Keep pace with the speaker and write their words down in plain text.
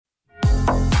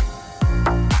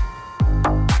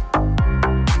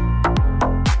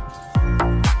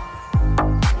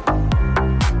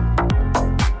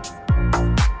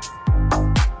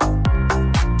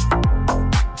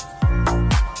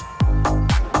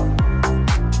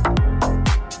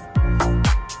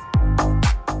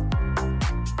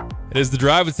It is The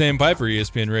Drive with Sam Piper,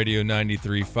 ESPN Radio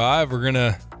 93.5. We're going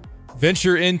to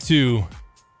venture into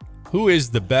who is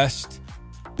the best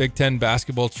Big Ten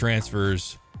basketball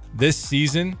transfers this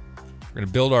season. We're going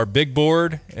to build our big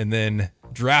board and then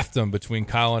draft them between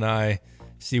Kyle and I,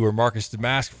 see where Marcus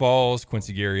Domask falls,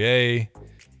 Quincy Guerrier,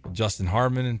 Justin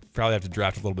Harmon, and probably have to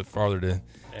draft a little bit farther to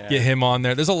get him on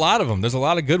there. There's a lot of them. There's a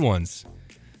lot of good ones.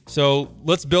 So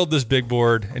let's build this big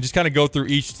board and just kind of go through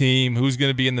each team, who's going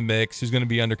to be in the mix, who's going to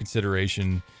be under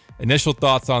consideration, initial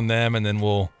thoughts on them, and then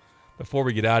we'll, before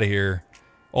we get out of here,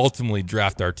 ultimately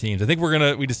draft our teams. I think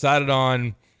we decided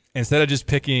on, instead of just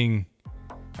picking,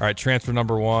 all right, transfer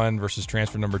number 1 versus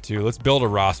transfer number 2, let's build a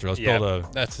roster. Let's build a.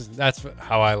 That's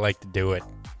how I like to do it.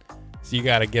 So you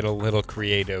got to get a little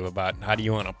creative about how do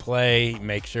you want to play.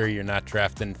 Make sure you're not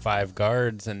drafting 5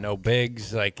 guards and no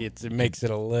bigs. Like it makes it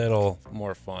a little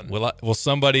more fun. Will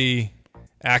somebody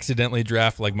accidentally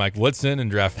draft like Mike Woodson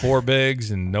and draft 4 bigs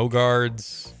and no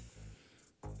guards?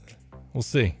 We'll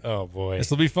see. Oh boy, this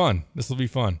will be fun.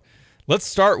 Let's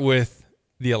start with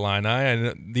the Illini.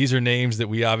 And these are names that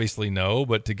we obviously know,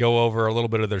 but to go over a little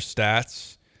bit of their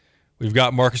stats, we've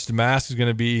got Marcus Domask, who's going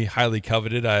to be highly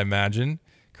coveted, I imagine.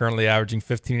 Currently averaging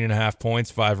 15.5 points,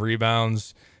 5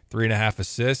 rebounds, 3.5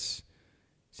 assists.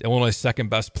 He's Illinois' second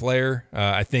best player.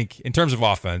 I think in terms of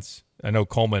offense, I know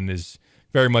Coleman is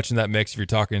very much in that mix if you're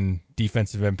talking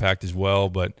defensive impact as well,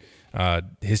 but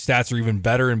his stats are even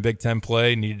better in Big Ten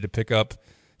play. Needed to pick up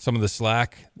some of the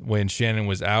slack when Shannon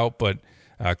was out, but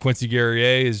Quincy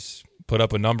Guerrier has put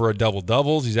up a number of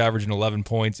double-doubles. He's averaging 11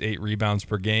 points, 8 rebounds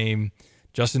per game.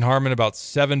 Justin Harmon about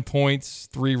 7 points,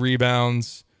 3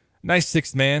 rebounds. Nice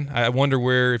sixth man. I wonder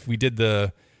where, if we did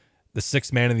the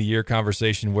sixth man of the year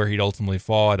conversation, where he'd ultimately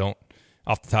fall. I don't,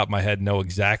 off the top of my head, know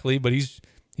exactly, but he's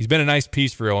been a nice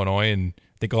piece for Illinois, and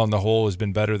I think on the whole has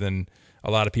been better than a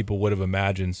lot of people would have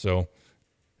imagined. So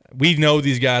we know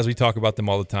these guys. We talk about them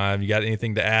all the time. You got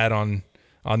anything to add on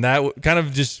that? Kind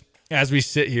of just as we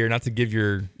sit here, not to give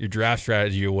your draft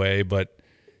strategy away, but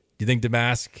do you think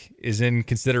Domask is in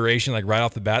consideration, like right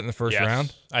off the bat in the first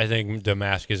round? I think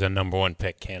Domask is a number 1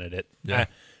 pick candidate. Yeah.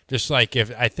 Just like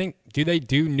do they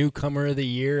do Newcomer of the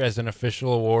Year as an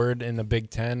official award in the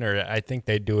Big Ten, or I think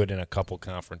they do it in a couple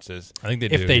conferences. I think they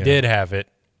do. If they did have it,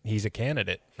 he's a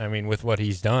candidate. I mean, with what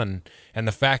he's done and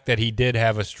the fact that he did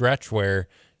have a stretch where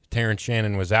Terrence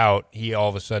Shannon was out, he all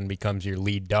of a sudden becomes your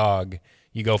lead dog.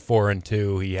 You go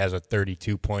 4-2. He has a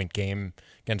 32-point game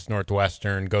against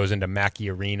Northwestern, goes into Mackey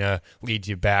Arena, leads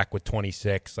you back with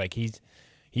 26. Like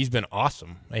he's been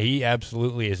awesome. He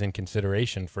absolutely is in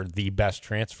consideration for the best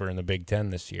transfer in the Big Ten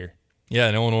this year. Yeah,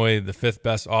 in Illinois, the 5th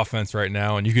best offense right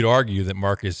now, and you could argue that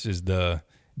Marcus is the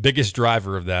biggest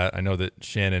driver of that. I know that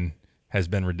Shannon has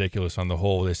been ridiculous on the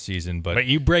whole this season, but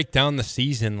you break down the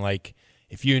season, like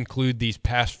if you include these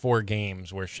past 4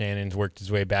 games where Shannon's worked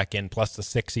his way back in, plus the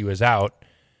 6 he was out,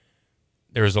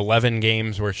 there was 11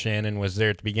 games where Shannon was there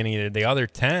at the beginning. The other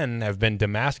 10 have been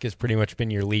Domask has pretty much been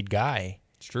your lead guy.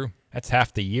 It's true. That's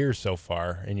half the year so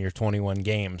far in your 21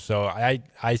 games. So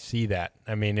I see that.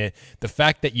 I mean, the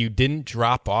fact that you didn't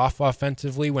drop off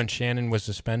offensively when Shannon was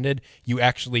suspended, you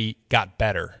actually got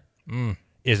better,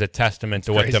 is a testament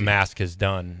to what Domask has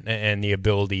done and the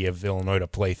ability of Illinois to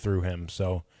play through him.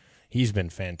 So he's been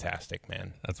fantastic,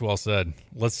 man. That's well said.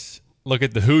 Let's look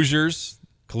at the Hoosiers.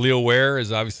 Khalil Ware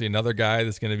is obviously another guy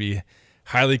that's going to be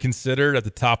highly considered at the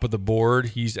top of the board.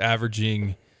 He's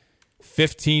averaging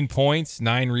 15 points,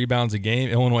 9 rebounds a game.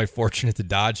 Illinois fortunate to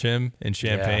dodge him in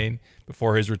Champaign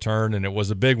before his return, and it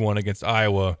was a big one against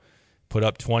Iowa. Put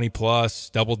up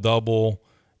 20-plus, double-double.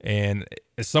 And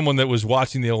as someone that was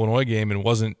watching the Illinois game and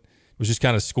was just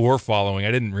kind of score following,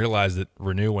 I didn't realize that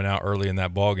Renew went out early in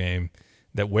that ball game,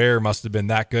 that Ware must have been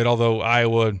that good, although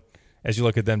Iowa – as you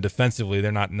look at them defensively,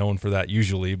 they're not known for that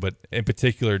usually, but in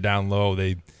particular down low,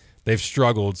 they've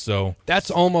struggled. So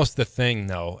that's almost the thing,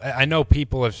 though. I know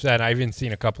people have said, I've even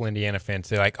seen a couple Indiana fans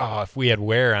say, like, oh, if we had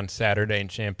Ware on Saturday in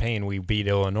Champaign, we beat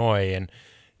Illinois. And,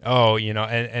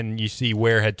 and you see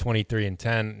Ware had 23 and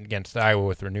 10 against Iowa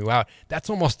with Renew out. That's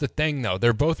almost the thing, though.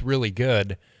 They're both really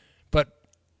good, but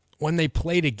when they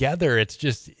play together, it's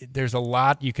just there's a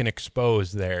lot you can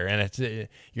expose there, and it's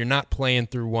you're not playing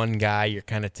through one guy. You're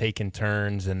kind of taking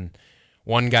turns, and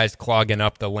one guy's clogging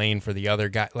up the lane for the other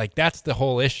guy. Like that's the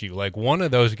whole issue. Like one of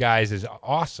those guys is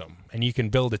awesome, and you can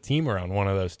build a team around one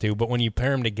of those two. But when you pair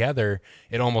them together,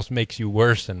 it almost makes you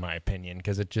worse, in my opinion,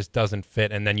 because it just doesn't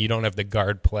fit, and then you don't have the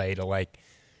guard play to like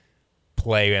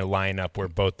play a lineup where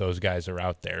both those guys are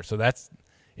out there. So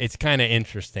it's kind of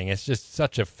interesting. It's just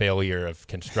such a failure of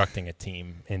constructing a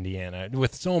team, Indiana,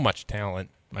 with so much talent.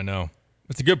 I know.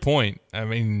 It's a good point. I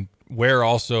mean, Ware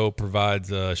also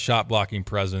provides a shot blocking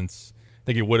presence. I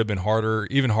think it would have been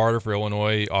even harder for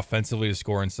Illinois offensively to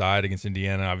score inside against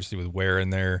Indiana, obviously with Ware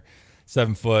in there.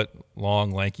 7 foot,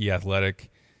 long, lanky, athletic.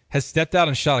 Has stepped out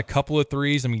and shot a couple of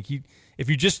threes. I mean, if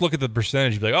you just look at the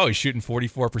percentage, you'd be like, oh, he's shooting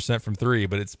 44% from three,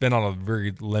 but it's been on a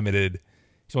very limited.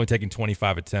 He's only taken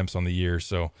 25 attempts on the year,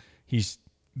 so he's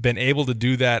been able to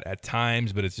do that at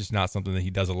times, but it's just not something that he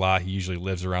does a lot. He usually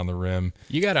lives around the rim.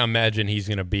 You got to imagine he's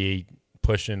going to be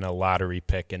pushing a lottery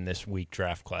pick in this week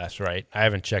draft class, right? I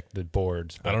haven't checked the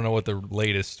boards. I don't know what the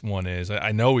latest one is.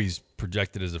 I know he's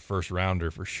projected as a first rounder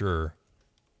for sure.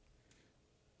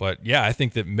 But, yeah, I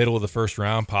think that middle of the first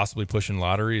round, possibly pushing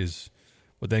lottery is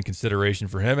within consideration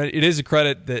for him. It is a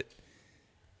credit that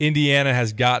Indiana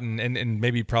has gotten, and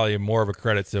maybe probably more of a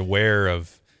credit to Ware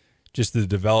of just the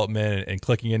development and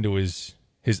clicking into his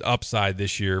upside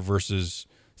this year versus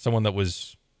someone that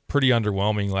was pretty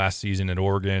underwhelming last season at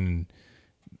Oregon.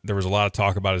 There was a lot of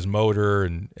talk about his motor,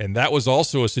 and that was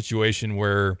also a situation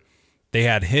where they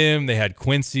had him, they had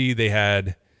Quincy, they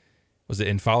had, was it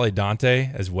N'Faly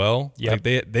Dante as well? Yeah, like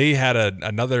they had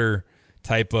another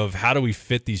type of how do we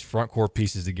fit these front court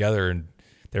pieces together, and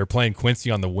they were playing Quincy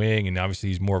on the wing, and obviously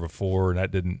he's more of a forward,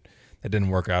 and that didn't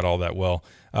work out all that well.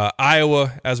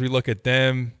 Iowa, as we look at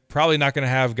them, probably not going to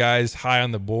have guys high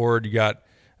on the board. You got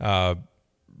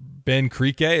Ben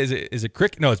Krikke. Is it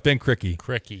Krikke? No, it's Ben Krikke.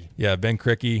 Krikke. Yeah, Ben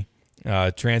Krikke,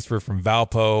 transfer from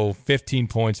Valpo, 15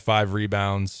 points, 5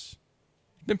 rebounds.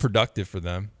 Been productive for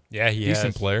them. Yeah, he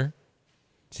Decent has. player.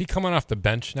 Is he coming off the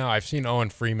bench now? I've seen Owen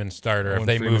Freeman start, or Owen have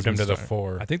they Freeman's moved him to the starting.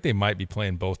 4? I think they might be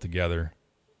playing both together.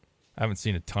 I haven't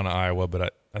seen a ton of Iowa,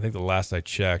 but I think the last I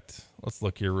checked, let's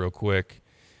look here real quick.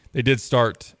 They did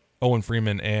start Owen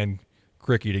Freeman and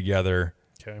Krikke together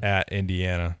at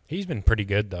Indiana. He's been pretty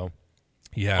good, though.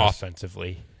 He has.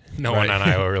 Offensively. No one on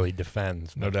Iowa really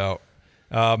defends. No doubt.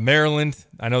 Maryland,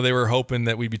 I know they were hoping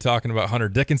that we'd be talking about Hunter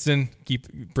Dickinson,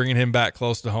 keep bringing him back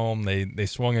close to home. They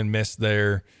swung and missed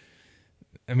there.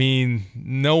 I mean,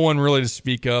 no one really to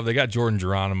speak of. They got Jordan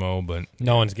Geronimo, but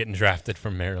no one's getting drafted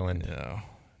from Maryland. No,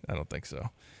 I don't think so.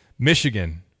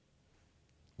 Michigan,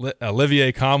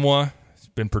 Olivier Kamwa has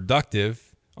been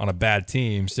productive on a bad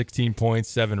team. 16 points,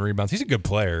 7 rebounds. He's a good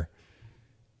player.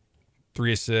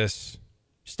 3 assists.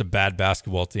 Just a bad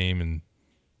basketball team, and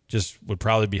just would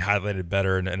probably be highlighted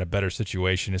better in a better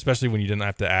situation, especially when you didn't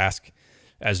have to ask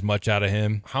as much out of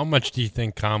him. How much do you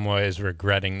think Kamwa is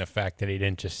regretting the fact that he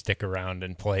didn't just stick around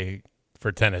and play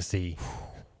for Tennessee?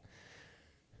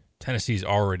 Tennessee's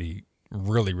already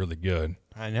really, really good.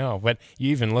 I know, but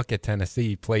you even look at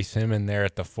Tennessee, place him in there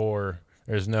at the 4.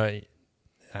 There's no,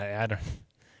 I don't.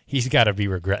 He's got to be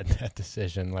regretting that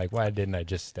decision. Like, why didn't I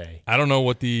just stay? I don't know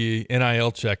what the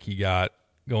NIL check he got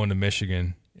going to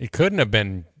Michigan. It couldn't have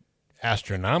been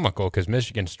astronomical because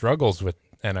Michigan struggles with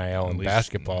NIL and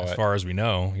basketball, as far as we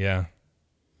know. Yeah,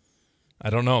 I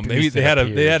don't know. Maybe they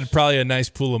had probably a nice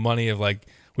pool of money of like,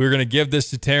 we were going to give this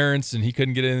to Terrence and he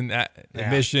couldn't get in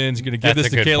admissions. Going to give this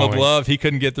to Caleb Love, he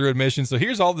couldn't get through admissions. So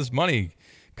here's all this money,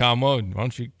 Kamwa. Why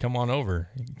don't you come on over?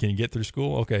 Can you get through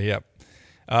school? Okay, yep.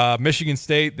 Michigan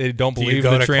State, they don't believe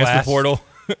in the transfer portal.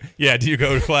 Yeah, do you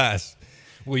go to class?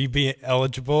 Will you be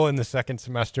eligible in the second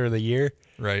semester of the year?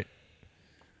 Right.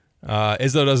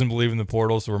 Izzo doesn't believe in the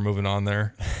portal, so we're moving on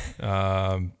there.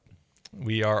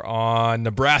 We are on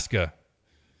Nebraska.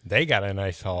 They got a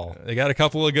nice haul. They got a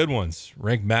couple of good ones.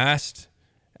 Rienk Mast,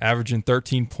 averaging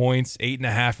 13 points,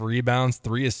 8.5 rebounds,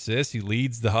 3 assists. He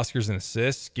leads the Huskers in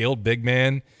assists. Skilled big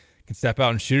man, can step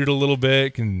out and shoot it a little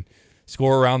bit, can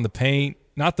score around the paint.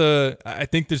 I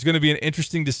think there's going to be an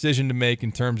interesting decision to make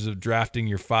in terms of drafting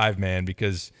your 5-man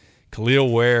because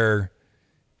Khalil Ware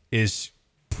is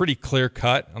pretty clear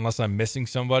cut, unless I'm missing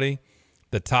somebody,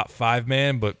 the top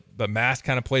 5-man, but Mast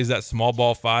kind of plays that small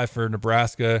ball 5 for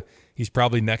Nebraska. He's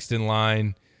probably next in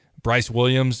line. Bryce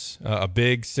Williams, a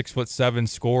big 6'7"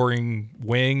 scoring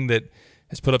wing that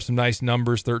has put up some nice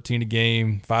numbers, 13 a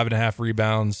game, 5.5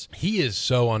 rebounds. He is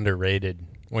so underrated.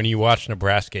 When you watch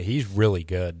Nebraska, he's really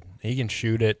good. He can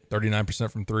shoot it.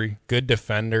 39% from 3. Good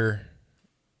defender.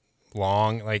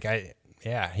 Long.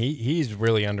 He's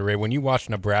really underrated. When you watch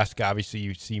Nebraska, obviously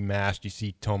you see Mast, you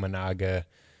see Tominaga,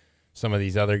 some of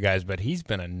these other guys, but he's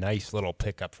been a nice little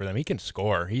pickup for them. He can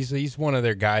score. He's one of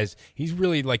their guys. He's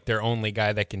really like their only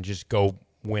guy that can just go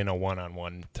win a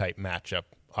one-on-one type matchup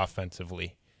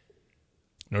offensively.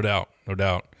 No doubt.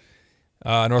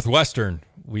 Northwestern,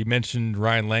 we mentioned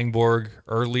Ryan Langborg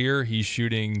earlier. He's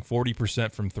shooting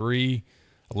 40% from 3,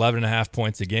 11.5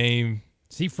 points a game.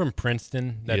 Is he from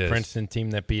Princeton, that Princeton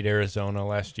team that beat Arizona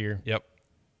last year? Yep.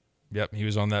 He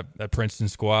was on that Princeton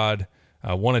squad.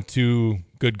 One and two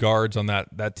good guards on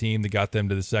that team that got them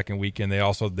to the second weekend. They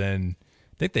also then,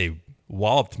 I think they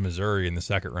walloped Missouri in the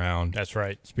second round. That's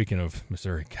right. Speaking of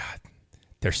Missouri, God,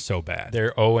 they're so bad.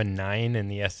 They're 0-9 in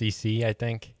the SEC, I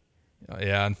think.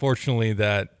 Yeah, unfortunately,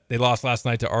 that they lost last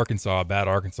night to Arkansas, a bad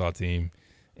Arkansas team,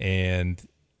 and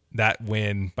that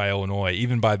win by Illinois,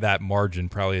 even by that margin,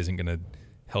 probably isn't going to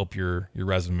help your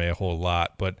resume a whole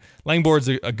lot. But Langborg's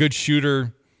a good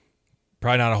shooter,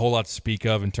 probably not a whole lot to speak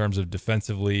of in terms of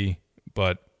defensively,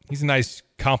 but he's a nice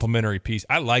complementary piece.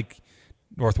 I like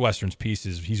Northwestern's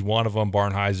pieces. He's one of them,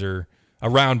 Barnhizer,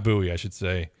 around Bowie, I should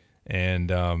say,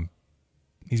 and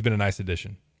he's been a nice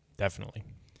addition. Definitely.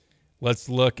 Let's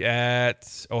look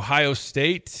at Ohio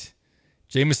State.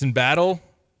 Jamison Battle,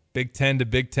 Big Ten to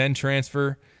Big Ten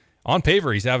transfer. On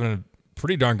paper, he's having a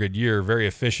pretty darn good year, very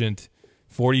efficient.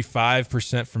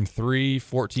 45% from three,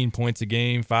 14 points a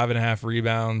game, 5.5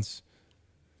 rebounds.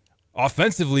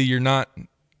 Offensively, you're not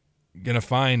going to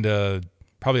find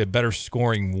probably a better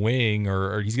scoring wing,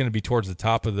 or he's going to be towards the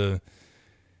top of the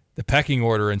pecking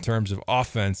order in terms of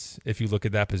offense if you look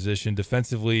at that position.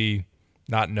 Defensively,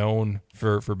 not known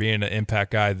for being an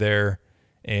impact guy there,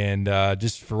 and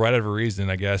just for whatever reason,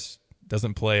 I guess,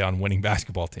 doesn't play on winning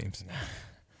basketball teams.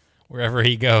 Wherever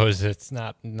he goes, it's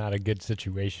not a good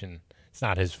situation. It's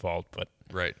not his fault, but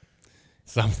right.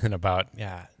 Something about,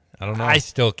 I don't know. I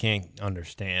still can't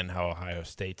understand how Ohio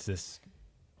State's this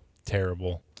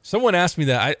terrible. Someone asked me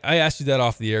that. I asked you that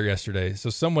off the air yesterday. So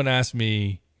someone asked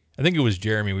me, I think it was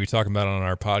Jeremy, we were talking about it on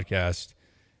our podcast,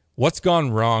 what's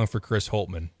gone wrong for Chris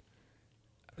Holtmann?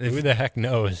 Who the heck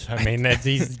knows? I mean,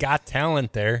 he's got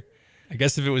talent there. I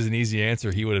guess if it was an easy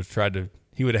answer, he would have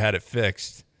had it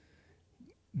fixed.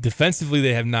 Defensively,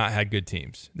 they have not had good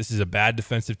teams. This is a bad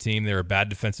defensive team. They were a bad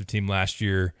defensive team last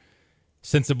year.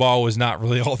 Sensabaugh was not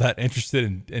really all that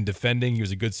interested in defending. He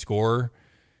was a good scorer.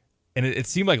 And it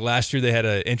seemed like last year they had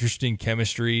an interesting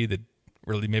chemistry that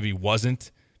really maybe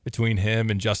wasn't between him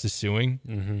and Justice Suing.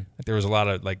 Mm-hmm. Like there was a lot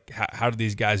of, how did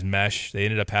these guys mesh? They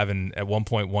ended up having, at one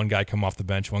point, one guy come off the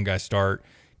bench, one guy start,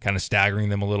 kind of staggering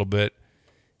them a little bit.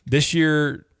 This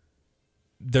year,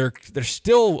 they're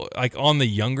still on the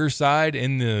younger side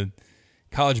in the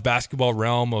college basketball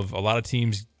realm of a lot of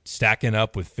teams stacking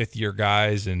up with fifth-year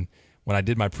guys. And when I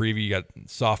did my preview, you got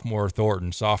sophomore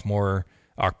Thornton, sophomore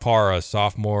Akpara,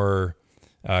 sophomore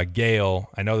Gale.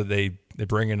 I know that they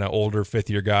bring in an older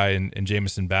fifth-year guy in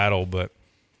Jamison Battle, but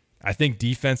I think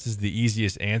defense is the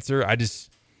easiest answer. I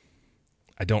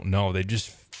don't know. They just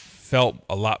felt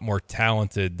a lot more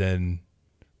talented than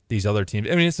these other teams.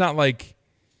 I mean, it's not like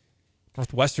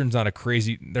Northwestern's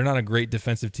they're not a great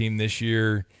defensive team this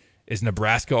year. Is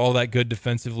Nebraska all that good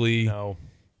defensively? No.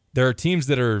 There are teams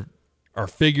that are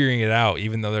figuring it out,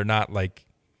 even though they're not super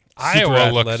Iowa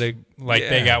athletic. Looks like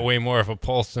they got way more of a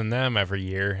pulse than them every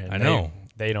year. And I know.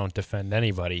 They don't defend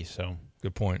anybody, so.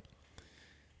 Good point.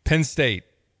 Penn State,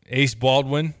 Ace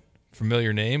Baldwin,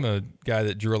 familiar name, a guy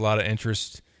that drew a lot of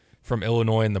interest from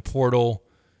Illinois in the portal.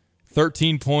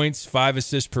 13 points, 5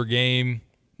 assists per game.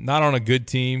 Not on a good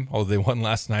team, although they won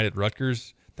last night at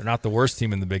Rutgers. They're not the worst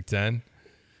team in the Big Ten.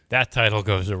 That title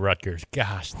goes to Rutgers.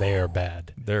 Gosh, they are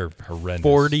bad. They're horrendous.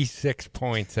 46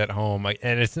 points at home.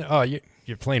 And it's,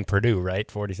 you're playing Purdue, right?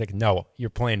 46. No, you're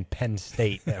playing Penn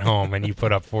State at home, and you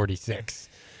put up 46.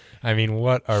 I mean,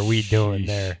 what are we doing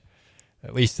there?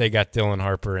 At least they got Dylan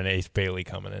Harper and Ace Bailey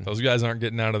coming in. Those guys aren't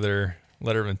getting out of their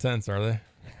letter of intents, are they?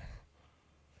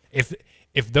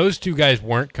 If those two guys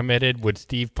weren't committed, would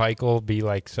Steve Peichel be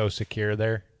so secure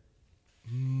there?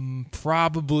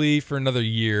 Probably for another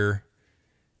year,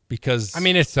 because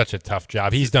it's such a tough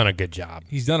job. He's done a good job.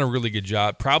 He's done a really good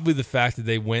job. Probably the fact that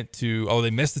they they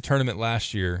missed the tournament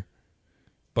last year,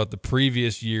 but the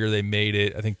previous year they made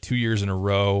it, I think 2 years in a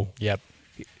row. Yep.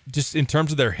 Just in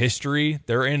terms of their history,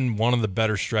 they're in one of the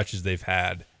better stretches they've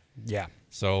had. Yeah.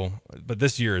 So, but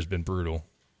this year has been brutal.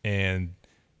 And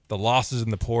the losses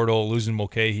in the portal, losing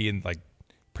Mulcahy in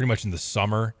pretty much in the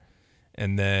summer,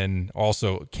 and then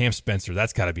also Cam Spencer,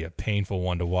 that's got to be a painful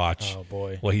one to watch. Oh,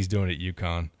 boy. What he's doing at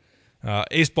UConn.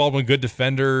 Ace Baldwin, good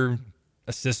defender,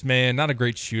 assist man, not a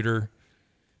great shooter,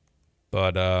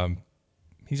 but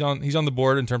he's on the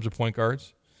board in terms of point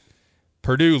guards.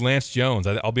 Purdue, Lance Jones,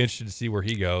 I'll be interested to see where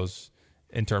he goes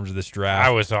in terms of this draft. I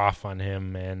was off on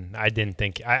him, man. I didn't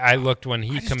think – I looked when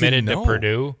he committed to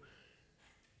Purdue.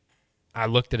 I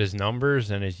looked at his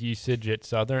numbers and his usage at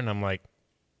Southern. I'm like,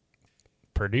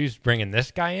 Purdue's bringing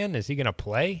this guy in? Is he going to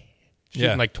play?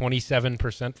 Shooting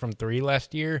 27% from three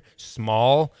last year.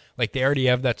 Small. They already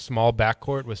have that small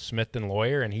backcourt with Smith and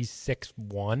Lawyer, and he's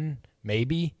 6'1",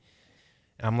 maybe.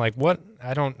 I'm like, what?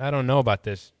 I don't know about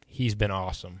this. he's been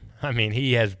awesome. I mean,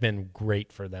 he has been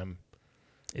great for them.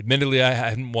 Admittedly, I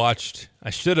hadn't watched. I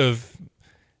should have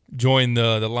joined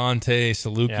the Lante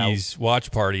Salukis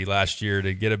watch party last year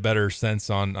to get a better sense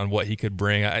on what he could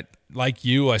bring. Like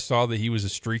you, I saw that he was a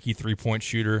streaky 3-point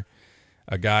shooter,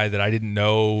 a guy that I didn't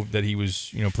know that he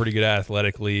was, pretty good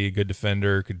athletically, a good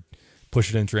defender, could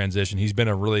push it in transition. He's been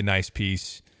a really nice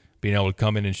piece, being able to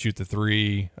come in and shoot the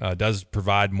three. Does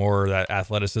provide more of that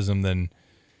athleticism than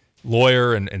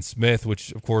Lawyer and Smith,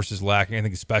 which of course is lacking. I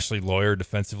think especially Lawyer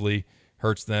defensively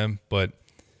hurts them. But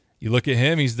you look at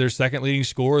him, he's their second leading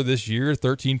scorer this year,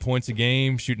 13 points a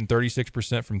game, shooting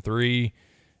 36% from three.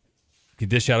 Can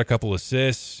dish out a couple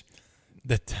assists.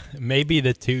 Maybe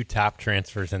the two top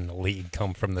transfers in the league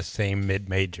come from the same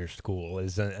mid-major school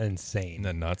is insane. Isn't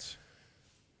that nuts?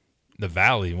 The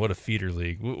Valley, what a feeder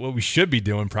league. What we should be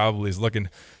doing probably is looking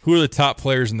who are the top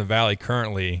players in the Valley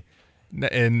currently,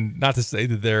 and not to say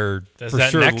that they're Does for that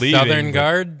sure next leaving, Southern but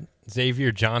guard,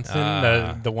 Xavier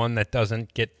Johnson, the one that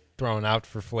doesn't get thrown out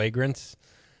for flagrants,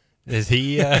 is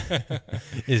he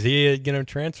going to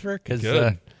transfer?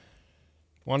 Because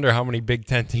wonder how many Big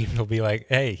Ten teams will be like,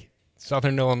 hey,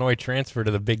 Southern Illinois transfer to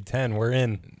the Big Ten. We're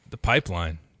in. The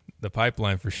pipeline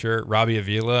for sure. Robbie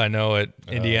Avila, I know at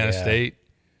Indiana State.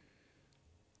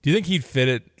 Do you think he'd fit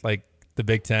it like the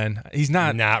Big Ten? He's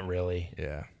not. Not really.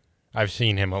 Yeah. I've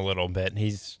seen him a little bit.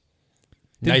 He's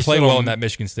didn't play well in that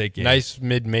Michigan State game. Nice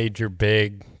mid-major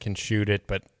big, can shoot it,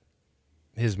 but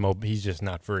he's just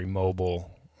not very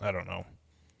mobile. I don't know.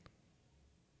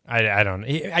 I don't.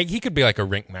 He could be like a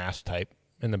Rink Mass type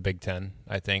in the Big Ten.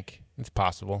 I think it's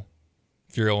possible.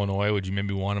 If you're Illinois, would you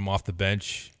maybe want him off the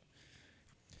bench?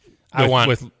 I want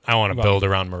to build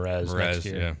around Merez next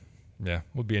year. Yeah,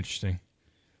 would be interesting.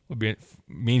 Would be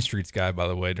Mean Streets guy, by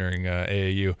the way, during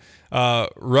AAU.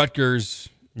 Rutgers.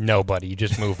 Nobody,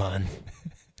 just move on.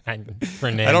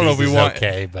 Fernandez I don't know if we want.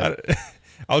 Okay, but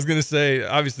I was gonna say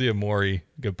obviously Amori,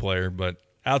 good player, but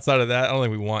outside of that, I don't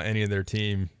think we want any of their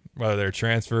team, whether they're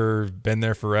transfer, been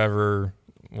there forever,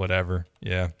 whatever.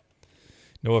 Yeah.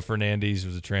 Noah Fernandez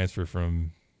was a transfer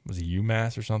from, was he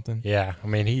UMass or something? Yeah, I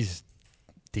mean, he's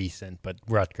decent, but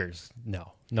Rutgers,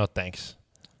 no thanks.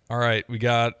 All right, we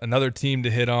got another team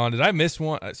to hit on. Did I miss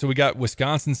one? So we got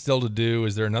Wisconsin still to do.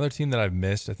 Is there another team that I've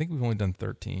missed? I think we've only done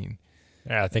 13.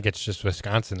 Yeah, I think it's just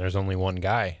Wisconsin. There's only one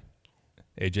guy.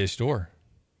 AJ Storr.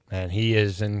 And he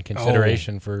is in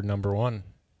consideration for number one.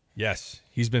 Yes,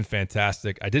 he's been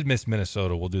fantastic. I did miss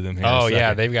Minnesota. We'll do them here in a second.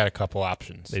 Yeah, they've got a couple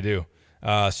options. They do.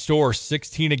 Storr,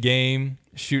 16 a game,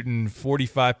 shooting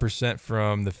 45%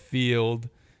 from the field.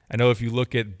 I know if you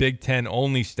look at Big Ten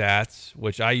only stats,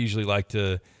 which I usually like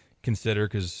to consider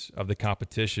because of the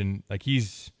competition, like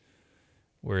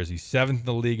where is he? 7th in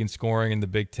the league in scoring in the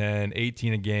Big Ten,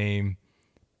 18 a game.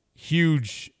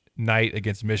 Huge night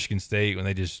against Michigan State when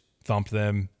they just thumped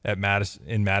them at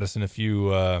Madison a few,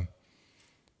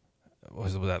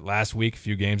 was that last week, a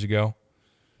few games ago?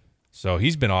 So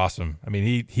he's been awesome. I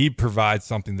mean, he provides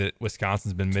something that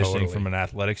Wisconsin's been missing from an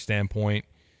athletic standpoint,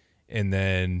 and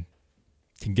then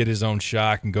can get his own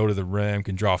shot, can go to the rim,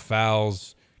 can draw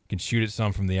fouls, can shoot it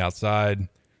some from the outside.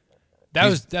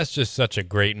 That's just such a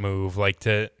great move. Like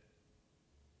for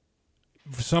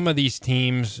some of these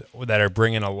teams that are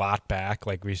bringing a lot back,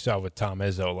 like we saw with Tom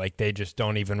Izzo, like they just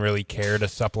don't even really care to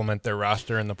supplement their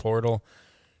roster in the portal.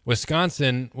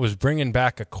 Wisconsin was bringing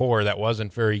back a core that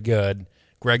wasn't very good.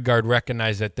 Greg Gard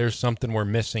recognized that there's something we're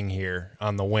missing here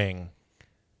on the wing,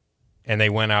 and they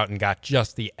went out and got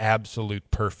just the absolute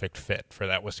perfect fit for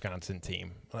that Wisconsin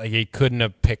team. Like he couldn't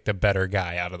have picked a better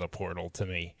guy out of the portal to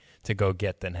me to go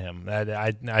get than him.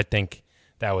 I think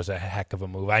that was a heck of a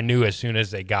move. I knew as soon as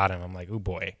they got him, I'm like, oh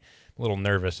boy, a little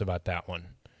nervous about that one.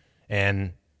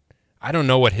 And I don't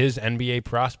know what his NBA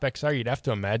prospects are. You'd have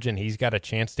to imagine he's got a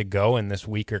chance to go in this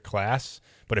weaker class.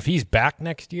 But if he's back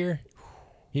next year,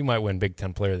 he might win Big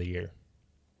Ten Player of the Year.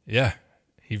 Yeah,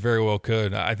 he very well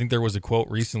could. I think there was a quote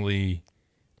recently.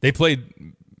 They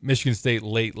played Michigan State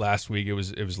late last week. It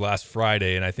was last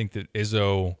Friday, and I think that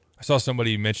Izzo. I saw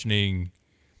somebody mentioning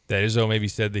that Izzo maybe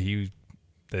said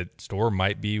that Storr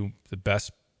might be the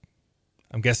best.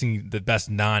 I'm guessing the best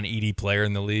non-ED player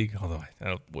in the league. Although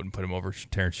I wouldn't put him over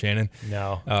Terrence Shannon.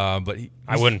 No, but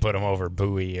I wouldn't put him over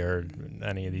Bowie or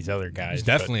any of these other guys. He's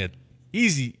definitely an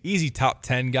easy top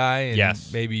 10 guy, and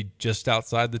yes, maybe just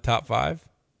outside the top 5.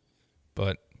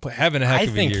 But having a heck of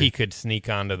a year. I think he could sneak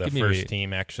onto the first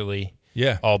team, actually.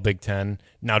 Yeah. All Big Ten.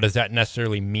 Now, does that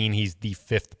necessarily mean he's the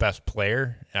 5th best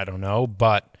player? I don't know.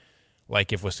 But,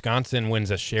 like, if Wisconsin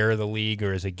wins a share of the league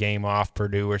or is a game off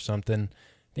Purdue or something,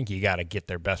 I think you got to get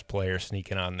their best player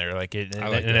sneaking on there. Like, in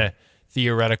a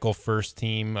theoretical first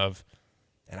team of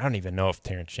and I don't even know if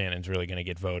Terrence Shannon's really going to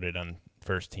get voted on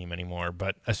first team anymore,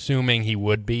 but assuming he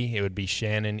would be, it would be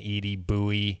Shannon, Edey,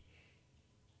 Bowie.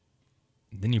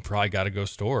 Then you probably got to go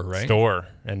Storer, right? Storer,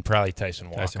 and probably Tyson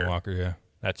Walker. Tyson Walker, yeah.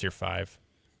 That's your 5.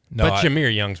 No, but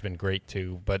Jameer Young's been great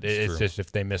too, but it's true. just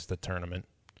if they miss the tournament.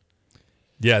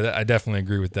 Yeah, I definitely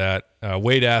agree with that.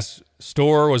 Wade asks,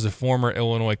 Storer was a former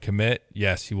Illinois commit.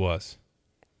 Yes, he was.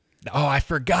 Oh, I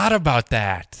forgot about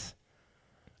that.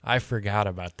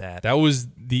 That was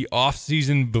the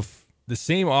offseason, the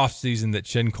same offseason that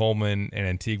Chin Coleman and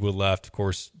Antigua left. Of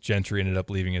course, Gentry ended up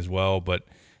leaving as well, but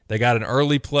they got an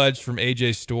early pledge from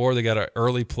A.J. Storer. They got an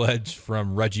early pledge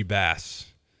from Reggie Bass.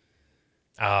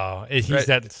 Oh, he's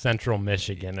at Central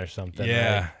Michigan or something.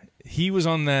 Yeah. Right? He was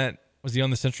on that. Was he on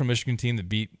the Central Michigan team that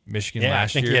beat Michigan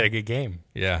last year? I think he had a good game.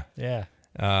 Yeah.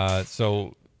 Yeah.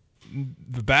 So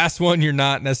the Bass one you're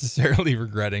not necessarily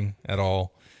regretting at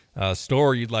all.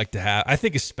 Storer you'd like to have. I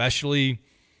think especially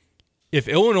if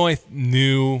Illinois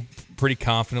knew pretty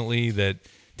confidently that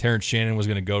Terrence Shannon was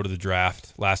going to go to the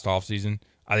draft last offseason,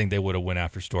 I think they would have went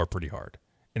after Storer pretty hard.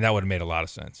 And that would have made a lot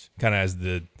of sense. Kind of as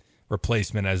the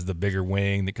replacement, as the bigger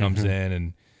wing that comes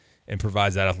in and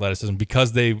provides that athleticism.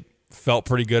 Because they felt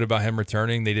pretty good about him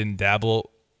returning, they didn't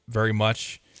dabble very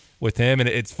much with him. And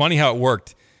it's funny how it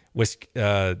worked.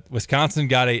 Wisconsin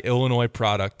got a Illinois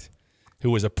product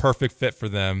who was a perfect fit for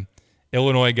them.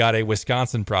 Illinois got a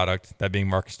Wisconsin product, that being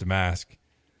Marcus Domask,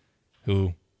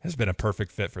 who has been a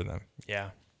perfect fit for them.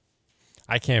 Yeah.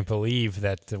 I can't believe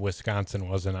that Wisconsin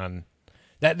wasn't on.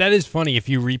 That is funny if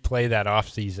you replay that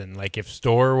offseason. Like if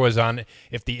Storer was on,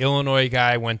 if the Illinois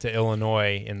guy went to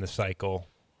Illinois in the cycle,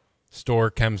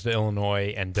 Storer comes to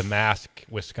Illinois, and Domask,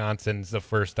 Wisconsin's the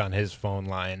first on his phone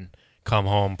line, come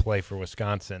home, play for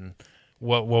Wisconsin.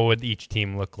 What would each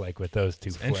team look like with those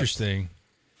two flips? Interesting.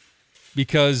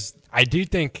 Because I do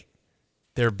think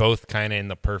they're both kind of in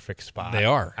the perfect spot. They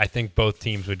are. I think both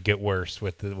teams would get worse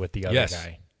with the other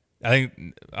guy. I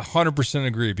think 100%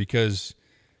 agree, because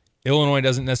Illinois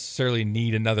doesn't necessarily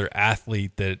need another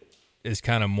athlete that is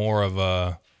kind of more of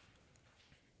a,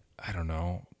 I don't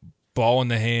know, ball in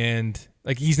the hand.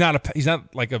 Like he's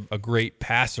not like a great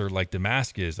passer like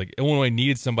Domask is. Like Illinois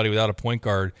needed somebody without a point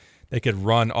guard that could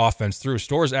run offense through.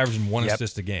 Storer's averaging 1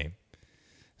 assist a game.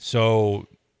 So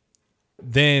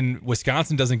then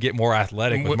Wisconsin doesn't get more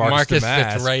athletic with Marcus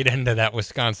Domask. Fits right into that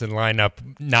Wisconsin lineup,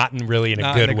 not really in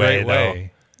a good way, though.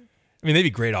 I mean, they'd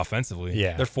be great offensively.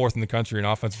 Yeah. They're 4th in the country in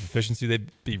offensive efficiency. They'd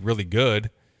be really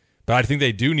good. But I think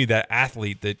they do need that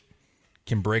athlete that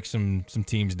can break some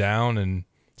teams down and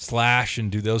slash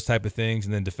and do those type of things,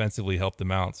 and then defensively help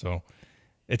them out. So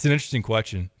it's an interesting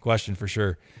question for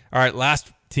sure. All right,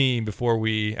 last team before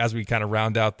as we kind of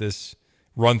round out this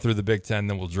run through the Big Ten,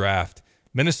 then we'll draft.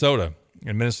 Minnesota.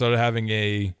 And Minnesota having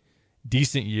a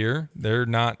decent year. They're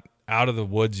not out of the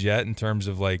woods yet in terms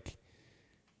of like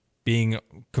being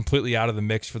completely out of the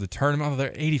mix for the tournament.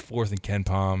 They're 84th in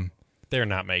KenPom. They're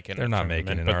not making it. They're not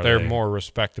making it, but they're more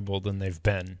respectable than they've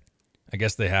been. I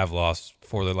guess they have lost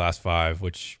 4 of their last 5,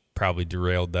 which probably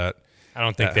derailed that. I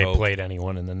don't think they played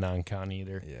anyone in the non-con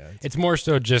either. Yeah, it's more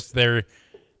so just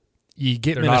you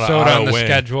get Minnesota on the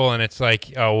schedule, and it's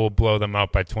like, oh, we'll blow them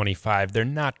out by 25. They're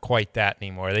not quite that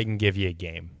anymore. They can give you a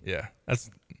game. Yeah, I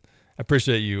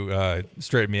appreciate you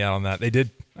straightening me out on that. They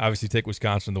did obviously take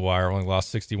Wisconsin to the wire, only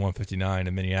lost 61-59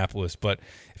 in Minneapolis. But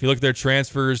if you look at their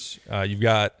transfers, you've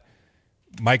got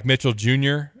Mike Mitchell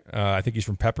Jr., I think he's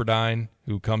from Pepperdine,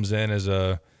 who comes in as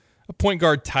a point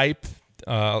guard type,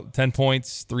 10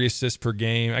 points, 3 assists per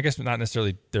game. I guess not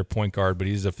necessarily their point guard, but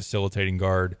he's a facilitating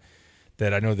guard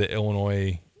that I know that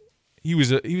Illinois, he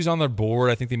was on their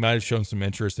board. I think they might have shown some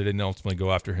interest. They didn't ultimately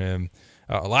go after him.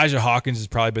 Elijah Hawkins has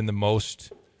probably been the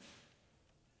most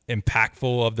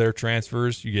impactful of their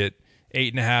transfers. You get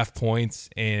 8.5 points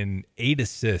and 8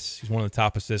 assists. He's one of the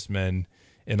top assist men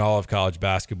in all of college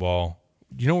basketball.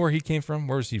 Do you know where he came from?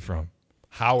 Where is he from?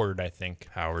 Howard, I think.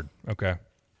 Howard. Okay.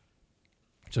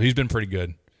 So he's been pretty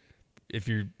good.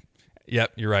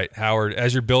 Yep, you're right. Howard,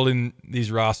 as you're building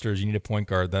these rosters, you need a point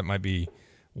guard. That might be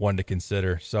one to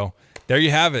consider. So there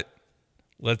you have it.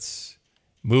 Let's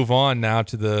move on now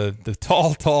to the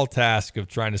tall task of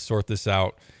trying to sort this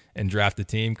out and draft a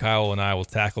team. Kyle and I will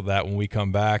tackle that when we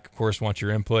come back. Of course, want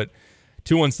your input.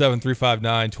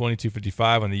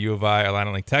 217-359-2255 on the U of I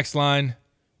Atlanta Link text line.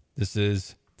 This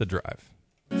is The Drive.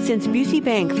 Since Busey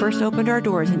Bank first opened our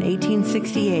doors in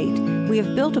 1868, we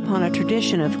have built upon a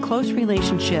tradition of close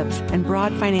relationships and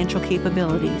broad financial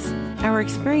capabilities. Our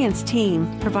experienced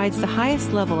team provides the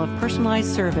highest level of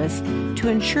personalized service to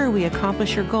ensure we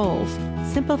accomplish your goals,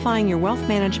 simplifying your wealth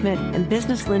management and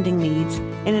business lending needs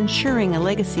and ensuring a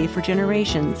legacy for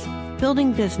generations.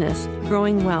 Building business,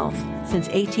 growing wealth since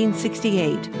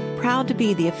 1868. Proud to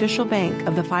be the official bank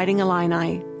of the Fighting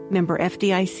Illini. Member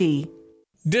FDIC.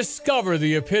 Discover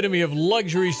the epitome of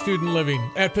luxury student living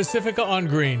at Pacifica on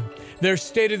Green. Their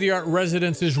state-of-the-art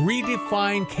residences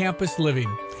redefine campus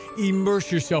living.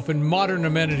 Immerse yourself in modern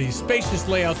amenities, spacious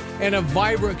layouts, and a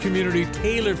vibrant community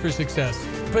tailored for success.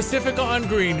 Pacifica on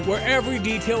Green, where every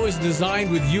detail is designed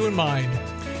with you in mind.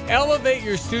 Elevate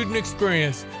your student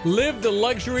experience. Live the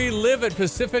luxury. Live at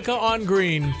Pacifica on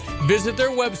Green. Visit their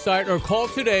website or call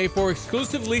today for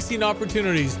exclusive leasing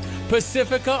opportunities.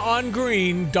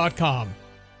 PacificaOnGreen.com.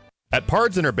 At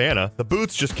Pards in Urbana, the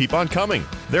boots just keep on coming.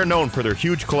 They're known for their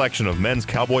huge collection of men's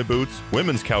cowboy boots,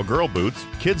 women's cowgirl boots,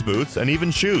 kids' boots, and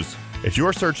even shoes. If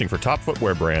you're searching for top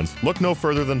footwear brands, look no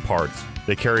further than Pards.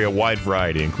 They carry a wide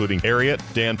variety, including Ariat,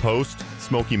 Dan Post,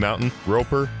 Smoky Mountain,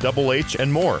 Roper, Double H,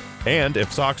 and more. And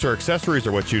if socks or accessories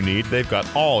are what you need, they've got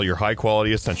all your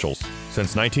high-quality essentials.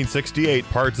 Since 1968,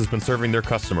 Pards has been serving their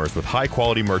customers with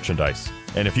high-quality merchandise.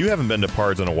 And if you haven't been to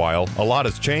Pards in a while, a lot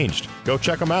has changed. Go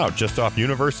check them out just off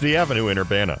University Avenue in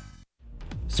Urbana.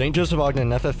 St. Joseph Ogden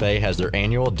FFA has their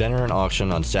annual dinner and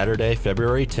auction on Saturday,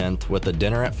 February 10th, with the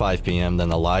dinner at 5 p.m., then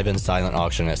the live and silent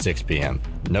auction at 6 p.m.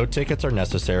 No tickets are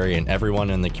necessary, and everyone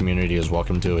in the community is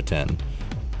welcome to attend.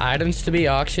 Items to be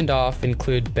auctioned off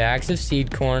include bags of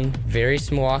seed corn, various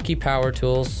Milwaukee power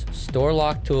tools,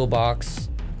 store-locked toolbox,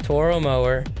 Toro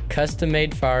mower,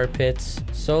 custom-made fire pits,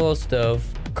 solo stove,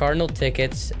 Cardinal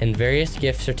tickets, and various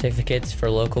gift certificates for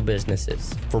local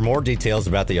businesses. For more details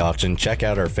about the auction, check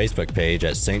out our Facebook page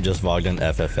at St. Joseph Ogden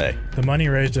FFA. The money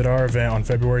raised at our event on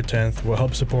February 10th will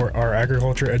help support our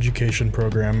agriculture education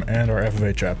program and our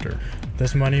FFA chapter.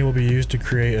 This money will be used to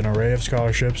create an array of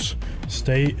scholarships,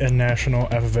 state and national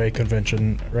FFA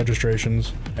convention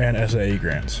registrations, and SAE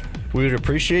grants. We would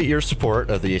appreciate your support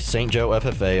of the St. Joe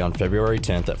FFA on February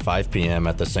 10th at 5 p.m.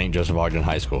 at the St. Joseph Ogden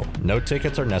High School. No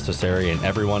tickets are necessary, and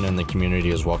everyone in the community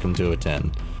is welcome to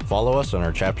attend. Follow us on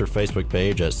our chapter Facebook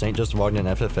page at St. Joseph Ogden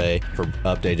FFA for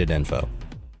updated info.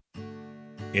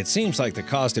 It seems like the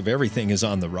cost of everything is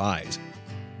on the rise,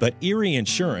 but Erie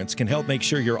Insurance can help make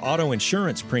sure your auto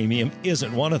insurance premium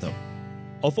isn't one of them.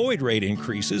 Avoid rate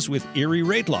increases with Erie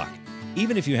Rate Lock.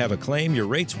 Even if you have a claim, your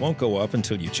rates won't go up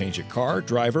until you change a car,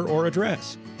 driver, or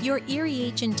address. Your Erie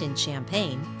agent in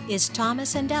Champaign is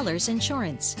Thomas & Ellers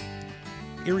Insurance.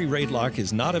 Erie Rate Lock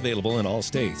is not available in all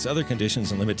states. Other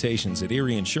conditions and limitations at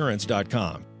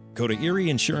erieinsurance.com. Go to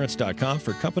erieinsurance.com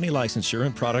for company licensure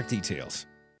and product details.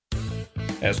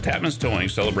 As Tapman's Towing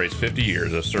celebrates 50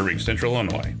 years of serving Central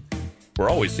Illinois, we're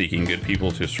always seeking good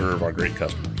people to serve our great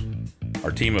customers. Our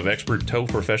team of expert tow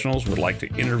professionals would like to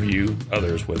interview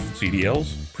others with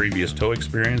CDLs, previous tow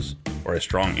experience, or a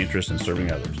strong interest in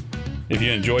serving others. If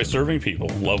you enjoy serving people,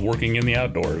 love working in the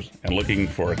outdoors, and looking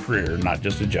for a career, not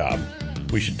just a job,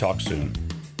 we should talk soon.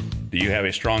 Do you have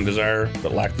a strong desire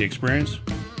but lack the experience?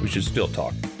 We should still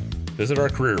talk. Visit our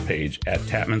career page at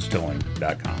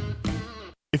tapmanstowing.com.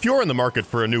 If you're in the market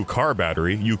for a new car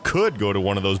battery, you could go to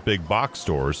one of those big box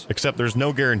stores, except there's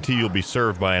no guarantee you'll be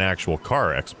served by an actual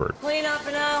car expert. Clean up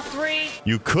in aisle 3.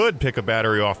 You could pick a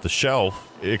battery off the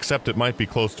shelf, except it might be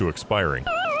close to expiring.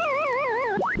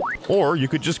 Or you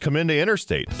could just come into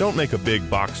Interstate. Don't make a big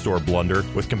box store blunder.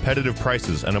 With competitive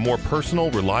prices and a more personal,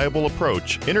 reliable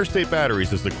approach, Interstate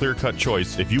Batteries is the clear-cut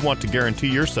choice if you want to guarantee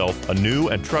yourself a new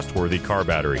and trustworthy car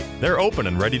battery. They're open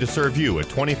and ready to serve you at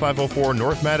 2504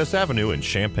 North Mattis Avenue in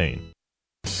Champaign.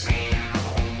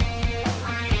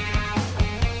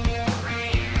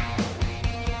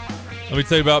 Let me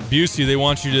tell you about Busey. They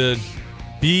want you to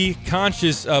be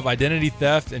conscious of identity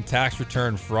theft and tax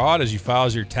return fraud as you file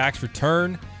your tax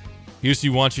return.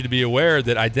 Busey wants you to be aware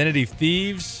that identity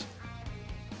thieves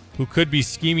who could be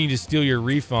scheming to steal your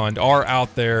refund are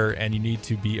out there, and you need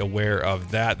to be aware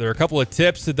of that. There are a couple of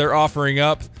tips that they're offering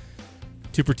up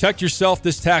to protect yourself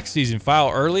this tax season. File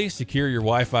early, secure your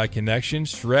Wi-Fi connection,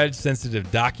 shred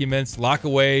sensitive documents, lock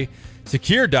away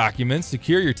secure documents,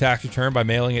 secure your tax return by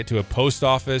mailing it to a post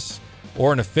office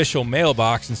or an official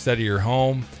mailbox instead of your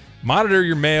home. Monitor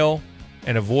your mail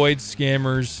and avoid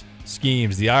scammers'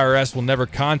 schemes. The IRS will never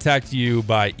contact you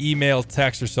by email,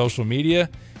 text, or social media.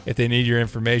 If they need your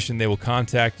information, they will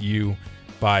contact you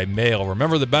by mail.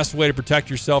 Remember, the best way to protect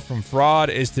yourself from fraud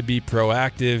is to be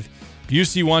proactive.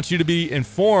 Busey wants you to be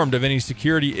informed of any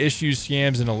security issues,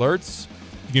 scams, and alerts.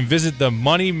 You can visit the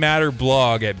Money Matter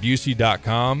blog at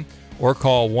Busey.com or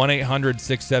call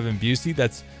 1-800-67-BUSEY.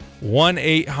 That's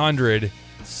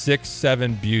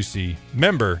 1-800-67-BUSEY.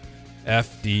 Member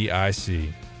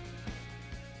FDIC.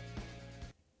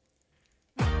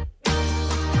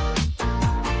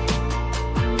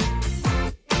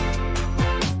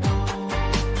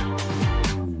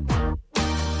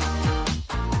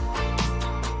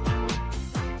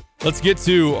 Let's get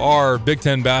to our Big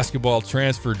Ten basketball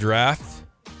transfer draft.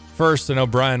 First, I know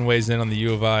Brian weighs in on the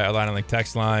U of I Illini Link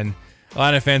text line.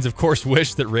 Illini fans, of course,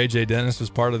 wish that Ray J. Dennis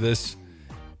was part of this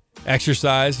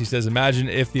exercise. He says, imagine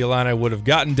if the Illini would have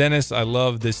gotten Dennis. I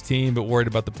love this team, but worried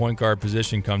about the point guard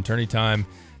position come tourney time.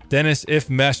 Dennis, if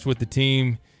meshed with the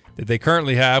team that they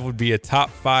currently have, would be a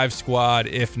top 5 squad,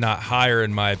 if not higher,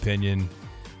 in my opinion.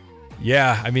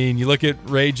 Yeah, I mean, you look at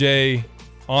Ray J.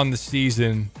 on the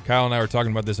season. Kyle and I were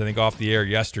talking about this, I think, off the air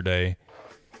yesterday.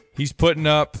 He's putting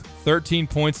up 13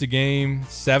 points a game,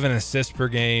 7 assists per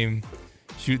game,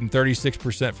 shooting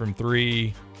 36% from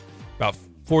 3, about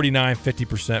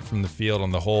 49-50% from the field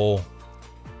on the whole.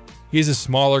 He's a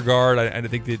smaller guard. I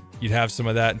think that you'd have some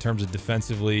of that in terms of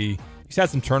defensively. He's had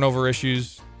some turnover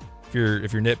issues if you're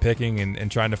nitpicking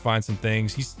and trying to find some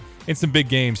things. He's in some big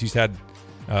games. He's had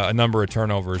a number of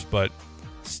turnovers, but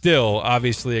still,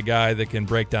 obviously, a guy that can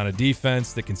break down a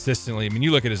defense that consistently. I mean,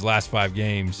 you look at his last 5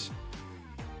 games.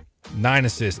 9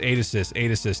 assists, 8 assists,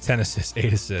 8 assists, 10 assists,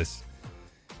 8 assists.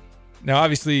 Now,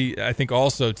 obviously, I think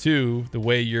also, too, the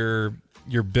way you're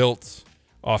built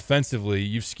offensively,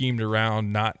 you've schemed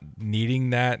around not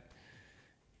needing that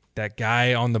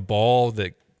guy on the ball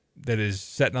that is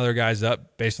setting other guys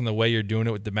up based on the way you're doing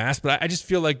it with Damas. But I just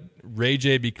feel like Ray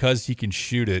J, because he can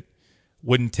shoot it,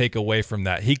 wouldn't take away from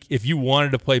that. If you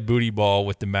wanted to play booty ball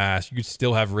with Damas, you could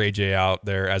still have Ray J out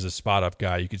there as a spot-up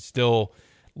guy. You could still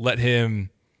let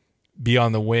him be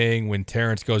on the wing when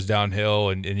Terrence goes downhill,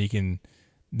 and he can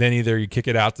then either you kick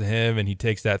it out to him and he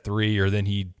takes that 3, or then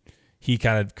he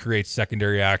kind of creates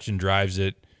secondary action, drives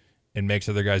it, and makes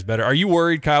other guys better. Are you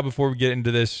worried, Kyle, before we get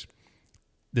into this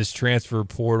transfer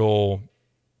portal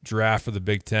draft for the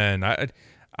Big Ten?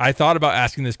 I thought about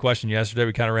asking this question yesterday.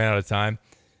 We kind of ran out of time.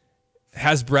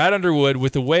 Has Brad Underwood,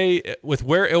 with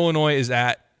where Illinois is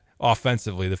at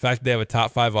offensively, the fact that they have a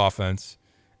top 5 offense,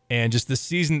 and just the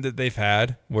season that they've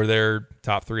had where they're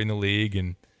top 3 in the league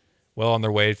and well on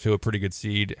their way to a pretty good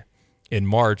seed in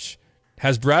March,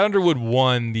 has Brad Underwood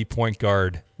won the point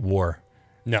guard war?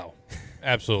 No,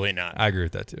 absolutely not. I agree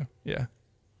with that too. Yeah.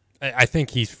 I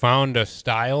think he's found a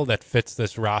style that fits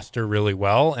this roster really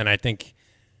well, and I think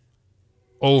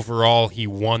overall he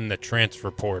won the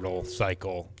transfer portal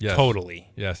cycle. Yes.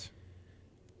 Totally. Yes.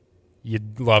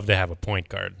 You'd love to have a point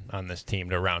guard on this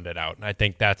team to round it out. And I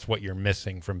think that's what you're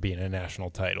missing from being a national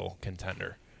title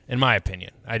contender, in my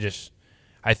opinion.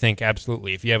 I think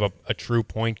absolutely. If you have a true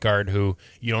point guard who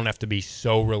you don't have to be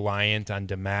so reliant on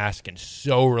Damas and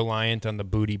so reliant on the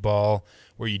booty ball,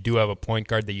 where you do have a point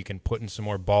guard that you can put in some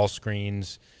more ball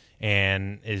screens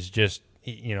and is just,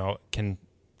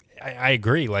 I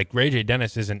agree. Like, Ray J.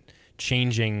 Dennis isn't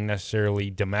changing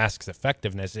necessarily Damas's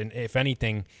effectiveness. And if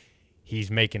anything, he's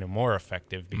making it more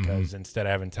effective because instead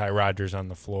of having Ty Rodgers on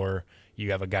the floor, you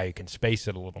have a guy who can space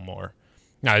it a little more.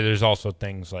 Now, there's also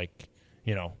things like,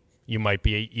 you might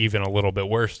be even a little bit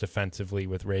worse defensively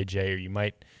with Ray J, or you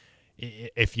might,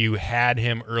 if you had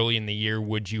him early in the year,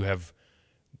 would you have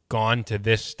gone to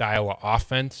this style of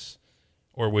offense,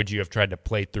 or would you have tried to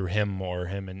play through him more,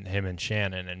 him and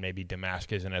Shannon, and maybe Damas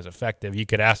isn't as effective? You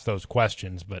could ask those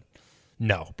questions, but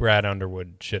no, Brad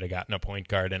Underwood should have gotten a point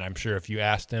guard, and I'm sure if you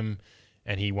asked him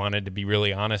and he wanted to be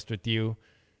really honest with you,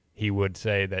 he would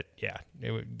say that,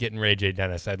 getting Ray J.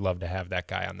 Dennis, I'd love to have that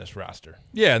guy on this roster.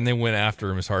 Yeah, and they went after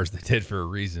him as hard as they did for a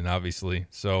reason, obviously.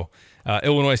 So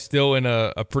Illinois still in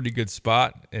a pretty good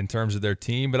spot in terms of their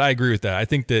team, but I agree with that. I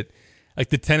think that like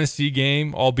the Tennessee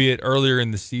game, albeit earlier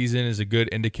in the season, is a good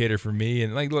indicator for me.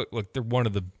 And look, they're one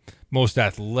of the most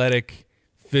athletic,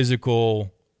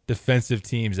 physical, defensive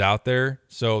teams out there.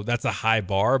 So that's a high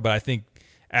bar, but I think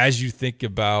as you think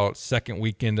about second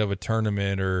weekend of a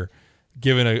tournament or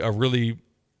given a really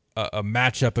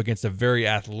matchup against a very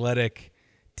athletic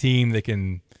team that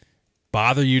can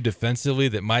bother you defensively,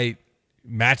 that might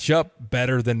match up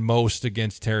better than most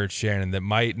against Terrence Shannon, that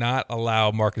might not allow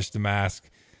Marcus Damas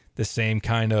the same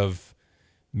kind of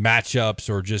matchups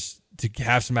or just to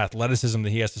have some athleticism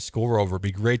that he has to score over. It'd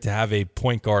be great to have a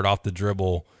point guard off the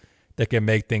dribble that can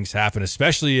make things happen,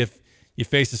 especially if you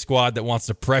face a squad that wants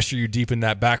to pressure you deep in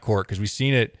that backcourt, because we've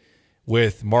seen it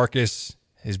with Marcus.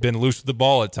 Has been loose with the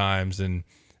ball at times, and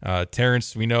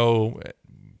Terrence, we know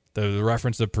the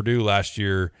reference of Purdue last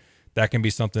year, that can be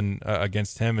something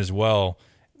against him as well.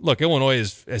 Look, Illinois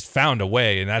has found a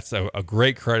way, and that's a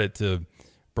great credit to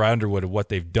Brad Underwood of what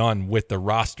they've done with the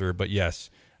roster. But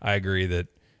yes, I agree that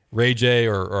Ray J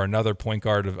or another point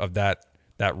guard of that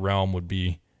realm would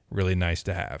be really nice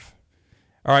to have.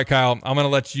 All right, Kyle, I'm going to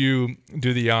let you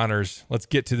do the honors. Let's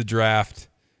get to the draft,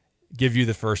 give you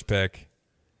the first pick.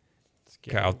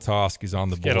 Kyle Tosk is on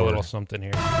the board. Get a little something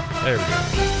here. There we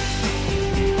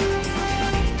go.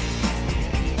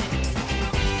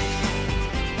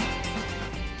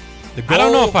 The goal, I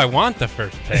don't know if I want the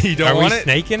first pick. You don't Are want we it?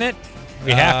 snaking it?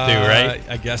 We have to, right?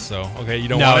 I guess so. Okay, you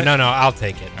don't want it? No, I'll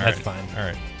take it. All That's right. fine. All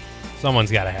right.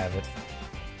 Someone's got to have it.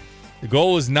 The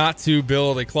goal is not to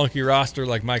build a clunky roster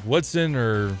like Mike Woodson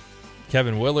or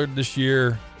Kevin Willard this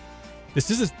year.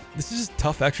 This is a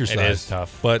tough exercise. It is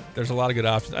tough. But there's a lot of good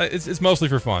options. It's mostly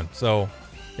for fun. So,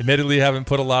 admittedly, I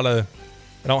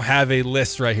don't have a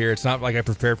list right here. It's not like I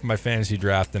prepared for my fantasy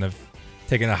draft and have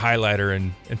taken a highlighter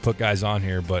and put guys on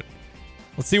here. But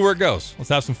let's see where it goes. Let's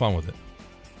have some fun with it.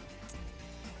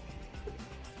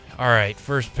 All right,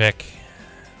 first pick.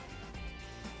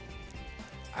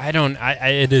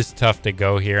 It is tough to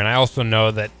go here, and I also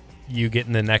know that you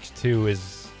getting the next two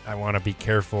is. I want to be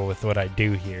careful with what I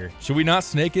do here. Should we not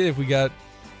snake it if we got?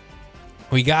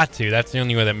 We got to. That's the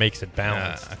only way that makes it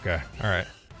balanced. Okay. All right.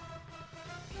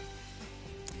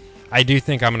 I do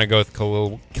think I'm going to go with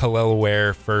Khalil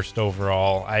Ware first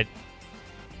overall. I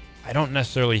don't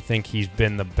necessarily think he's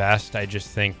been the best. I just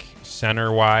think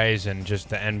center-wise and just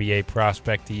the NBA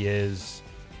prospect he is,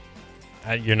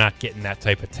 you're not getting that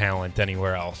type of talent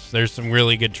anywhere else. There's some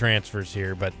really good transfers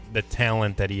here, but the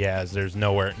talent that he has, there's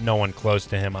no one close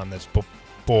to him on this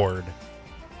board.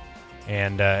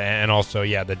 And also,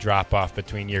 the drop-off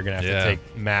between you're going to have to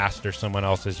take Mast or someone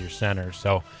else as your center.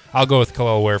 So I'll go with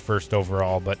Khalil Ware first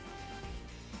overall, but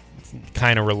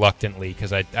kind of reluctantly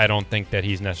because I don't think that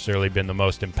he's necessarily been the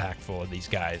most impactful of these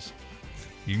guys.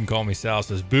 You can call me Sal.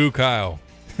 Says, boo, Kyle.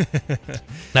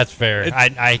 That's fair.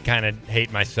 I kind of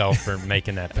hate myself for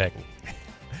making that pick.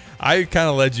 I kind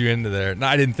of led you into there. No,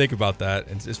 I didn't think about that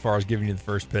as far as giving you the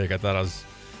first pick. I thought I was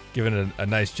giving it a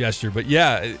nice gesture. But,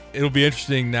 yeah, it'll be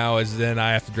interesting now as then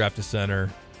I have to draft a center.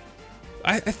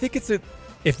 I think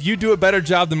if you do a better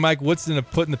job than Mike Woodson of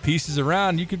putting the pieces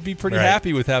around, you could be pretty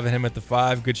happy with having him at the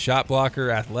 5. Good shot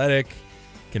blocker, athletic,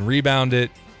 can rebound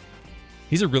it.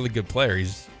 He's a really good player.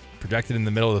 He's projected in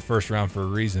the middle of the first round for a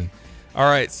reason. All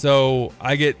right, so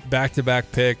I get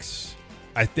back-to-back picks.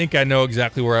 I think I know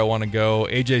exactly where I want to go.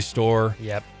 AJ Storr.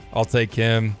 Yep. I'll take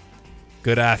him.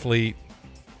 Good athlete.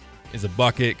 Is a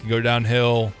bucket, can go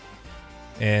downhill,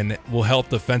 and will help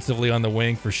defensively on the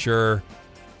wing for sure. And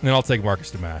then I'll take Marcus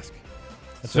Damask.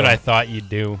 That's what I thought you'd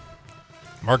do.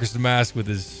 Marcus Damask with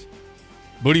his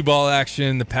booty ball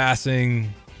action, the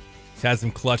passing. He's had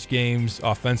some clutch games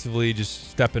offensively,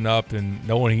 just stepping up and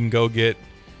knowing he can go get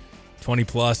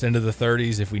 20-plus into the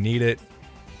 30s if we need it.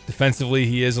 Defensively,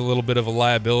 he is a little bit of a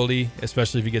liability,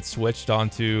 especially if he gets switched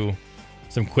onto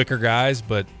some quicker guys,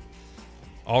 but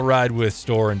I'll ride with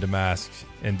Storr and Damask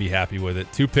and be happy with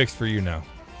it. 2 picks for you now.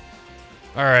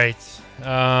 All right.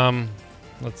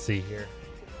 Let's see here.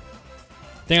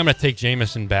 I think I'm going to take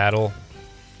Jamison Battle.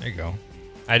 There you go.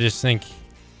 I just think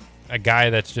a guy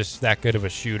that's just that good of a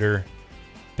shooter,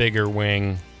 bigger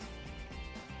wing.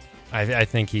 I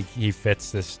think he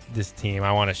fits this team.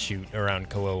 I want to shoot around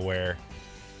Khalil Ware.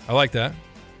 I like that.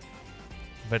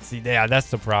 But see, that's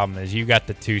the problem is you got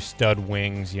the 2 stud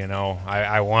wings,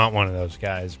 I want one of those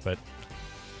guys, but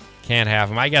can't have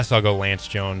him. I guess I'll go Lance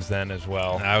Jones then as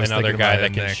well. Another guy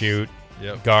that can shoot.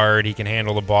 Yep. Guard. He can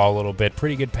handle the ball a little bit.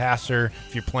 Pretty good passer.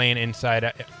 If you're playing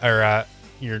inside or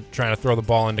you're trying to throw the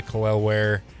ball into Khalil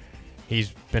Ware,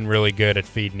 he's been really good at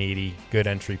feed needy. Good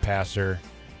entry passer.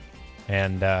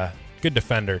 And good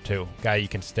defender, too. Guy you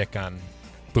can stick on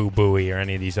Boo Buie or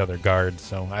any of these other guards.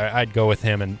 So I'd go with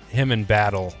him in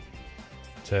battle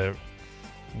to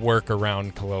work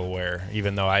around Khalil Ware,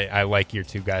 even though I like your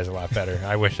 2 guys a lot better.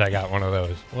 I wish I got one of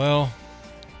those. Well,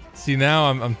 see, now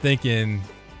I'm thinking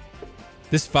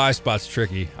this 5 spot's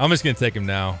tricky. I'm just going to take him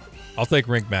now. I'll take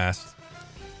Rienk Mast.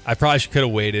 I probably could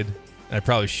have waited, and I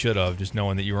probably should have, just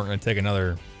knowing that you weren't going to take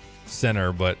another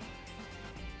center, but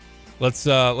let's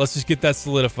just get that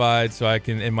solidified so I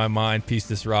can, in my mind, piece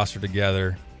this roster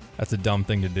together. That's a dumb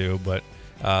thing to do, but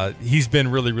he's been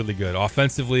really, really good.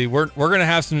 Offensively, we're going to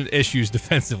have some issues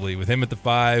defensively with him at the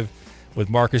 5, with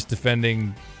Marcus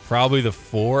defending probably the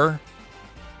 4,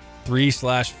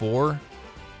 3/4.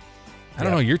 I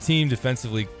don't know. Your team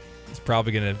defensively is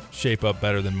probably going to shape up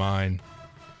better than mine.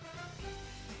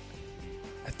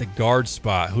 At the guard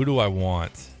spot, who do I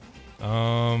want?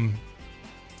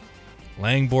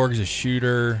 Langborg is a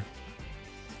shooter.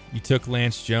 You took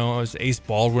Lance Jones. Ace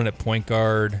Baldwin at point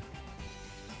guard.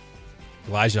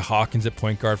 Elijah Hawkins at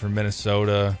point guard from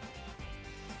Minnesota.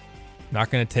 Not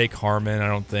going to take Harmon, I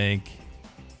don't think.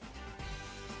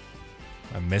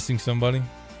 I'm missing somebody?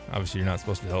 Obviously, you're not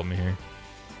supposed to help me here.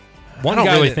 I don't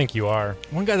really think you are.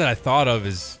 One guy that I thought of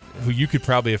is who you could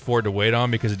probably afford to wait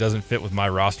on because it doesn't fit with my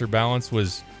roster balance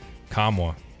was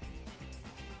Kamwa.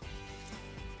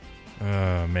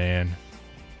 Oh, man.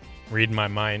 reading my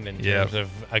mind in terms of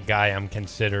a guy I'm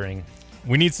considering.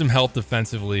 We need some help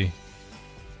defensively.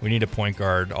 We need a point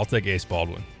guard. I'll take Ace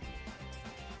Baldwin.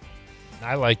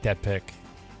 I like that pick.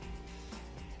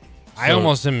 I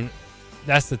almost am.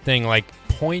 That's the thing. Like,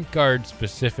 point guard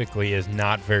specifically is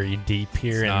not very deep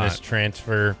here in this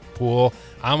transfer pool.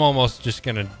 I'm almost just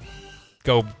going to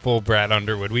go full Brad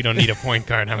Underwood. We don't need a point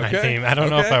guard on my team. I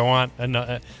don't know if I want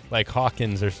like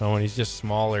Hawkins or someone. He's just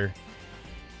smaller.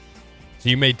 So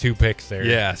you made 2 picks there.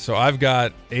 Yeah, so I've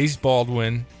got Ace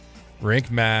Baldwin, Rink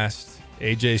Mast,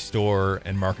 AJ Storr,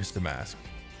 and Marcus Damask.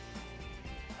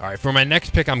 All right, for my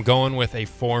next pick, I'm going with a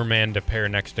 4-man to pair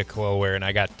next to Khalil Ware, and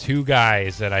I got 2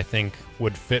 guys that I think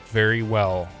would fit very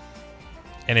well.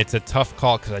 And it's a tough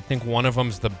call because I think one of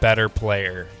them's the better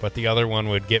player, but the other one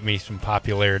would get me some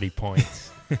popularity points.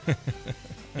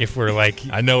 If we're like,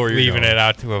 I know where you're leaving going. it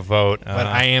out to a vote, but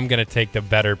I am going to take the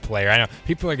better player. I know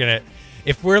people are going to,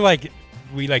 if we're like,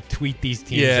 we like tweet these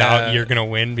teams out, you're going to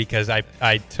win because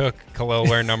I took Khalil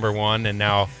Ware number 1, and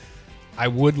now I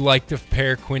would like to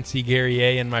pair Quincy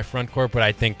Guerrier in my front court, but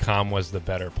I think Com was the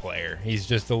better player. He's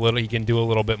just he can do a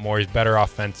little bit more. He's better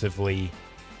offensively,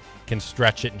 can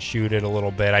stretch it and shoot it a little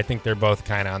bit. I think they're both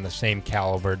kind of on the same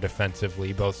caliber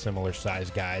defensively, both similar size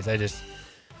guys.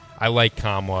 I like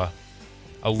Kamwa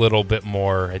a little bit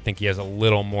more. I think he has a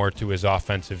little more to his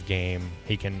offensive game.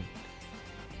 He can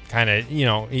kind of,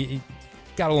 he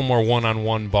got a little more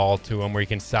one-on-one ball to him where he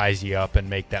can size you up and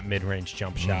make that mid-range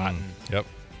jump shot. Yep.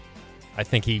 I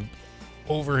think he,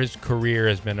 over his career,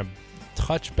 has been a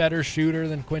touch better shooter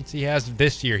than Quincy has.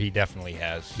 This year, he definitely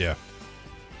has. Yeah.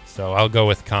 So I'll go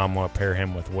with Kamwa, pair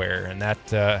him with Ware. And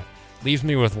that leaves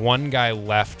me with 1 guy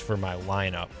left for my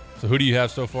lineup. So who do you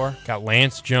have so far? Got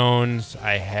Lance Jones.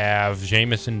 I have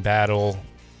Jamison Battle,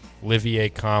 Olivier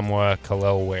Kamwa,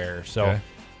 Khalil Ware. So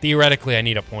theoretically, I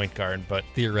need a point guard, but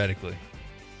theoretically,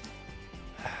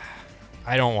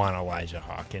 I don't want Elijah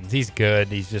Hawkins. He's good.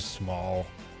 He's just small.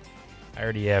 I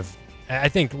already have. I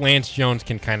think Lance Jones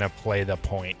can kind of play the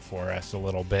point for us a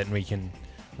little bit, and we can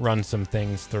run some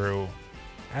things through.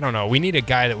 I don't know. We need a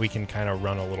guy that we can kind of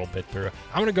run a little bit through.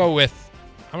 I'm gonna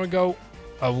go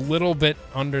a little bit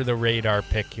under the radar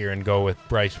pick here and go with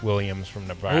Bryce Williams from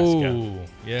Nebraska. Ooh,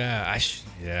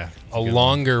 yeah, a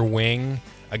longer wing,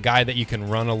 a guy that you can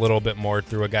run a little bit more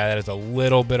through, a guy that has a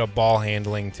little bit of ball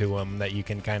handling to him that you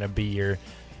can kind of be your.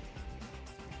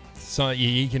 So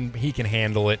he can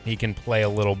handle it. He can play a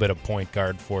little bit of point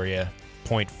guard for you,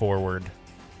 point forward,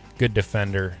 good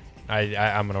defender.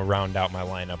 I'm going to round out my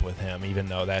lineup with him, even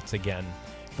though that's, again,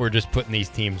 if we're just putting these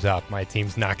teams up, my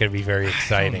team's not going to be very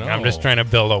exciting. I'm just trying to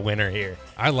build a winner here.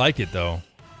 I like it, though.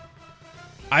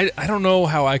 I don't know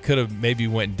how I could have maybe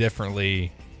went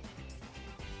differently.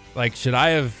 Like, should I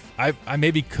have – I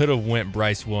maybe could have went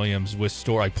Bryce Williams with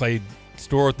Storr. I played –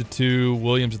 Storr at the 2,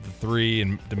 Williams at the 3,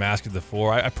 and Damask at the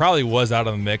 4. I probably was out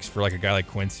of the mix for like a guy like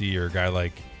Quincy or a guy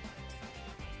like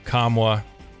Kamwa,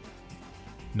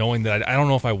 knowing that I don't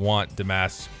know if I want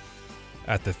Damask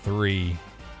at the 3.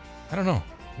 I don't know.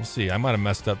 We'll see. I might have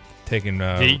messed up taking.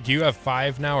 Do you have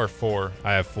 5 now or 4?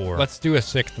 I have 4. Let's do a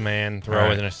 6th man. Throw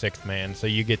in a 6th man. So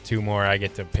you get 2 more. I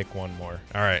get to pick 1 more.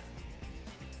 All right.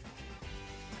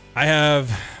 I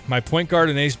have my point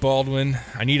guard in Ace Baldwin.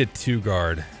 I need a 2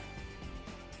 guard.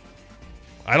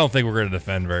 I don't think we're going to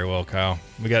defend very well, Kyle.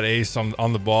 We got Ace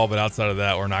on the ball, but outside of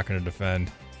that, we're not going to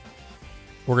defend.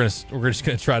 We're just going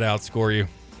to try to outscore you.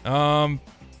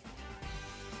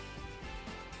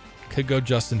 Could go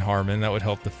Justin Harmon. That would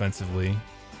help defensively.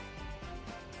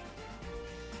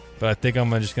 But I think I'm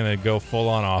just going to go full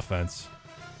on offense.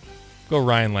 Go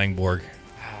Ryan Langborg.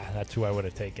 That's who I would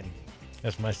have taken.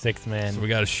 That's my 6th man. So we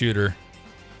got a shooter.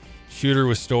 Shooter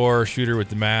with Storr, shooter with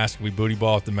Damask. We booty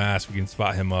ball with Damask. We can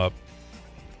spot him up.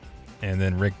 And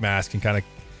then Rick Mast can kind of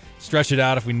stretch it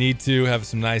out if we need to, have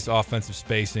some nice offensive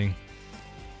spacing.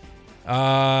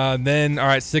 Then, all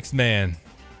right, 6th man.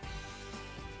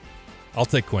 I'll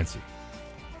take Quincy.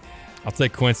 I'll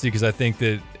take Quincy because I think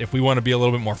that if we want to be a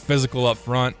little bit more physical up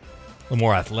front, a little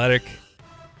more athletic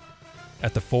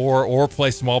at the 4, or play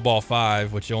small ball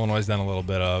 5, which Illinois has done a little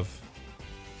bit of,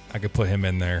 I could put him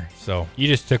in there. So you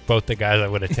just took both the guys I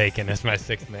would have taken as my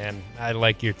 6th man. I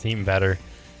like your team better.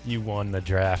 You won the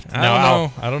draft. I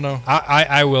don't know.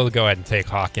 I will go ahead and take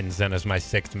Hawkins then as my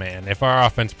 6th man. If our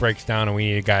offense breaks down and we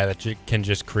need a guy that can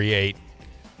just create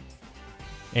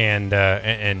and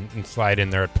slide in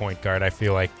there at point guard, I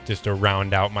feel like just to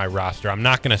round out my roster. I'm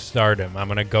not going to start him. I'm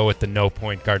going to go with the no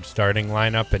point guard starting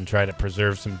lineup and try to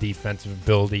preserve some defensive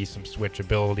ability, some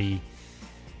switchability.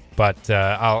 But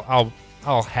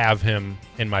I'll have him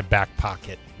in my back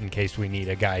pocket in case we need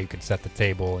a guy who can set the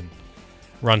table and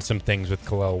run some things with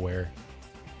Khalil Ware.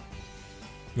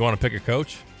 You want to pick a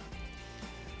coach?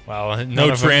 Well, none No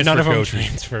of transfer them coaches.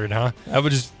 transferred, huh? I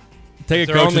would just take a Is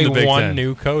there coach in only the Big one Ten.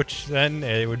 new coach then?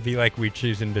 It would be like we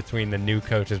choosing between the new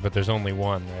coaches, but there's only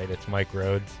one, right? It's Mike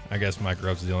Rhodes. I guess Mike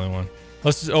Rhodes is the only one.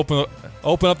 Let's just open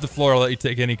up the floor. I'll let you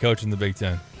take any coach in the Big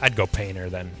Ten. I'd go Painter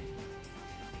then.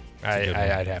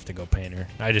 I'd have to go Painter.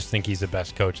 I just think he's the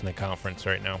best coach in the conference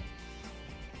right now.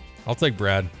 I'll take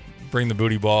Brad. Bring the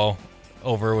booty ball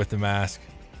over with the mask.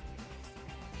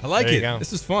 I like There you it. go.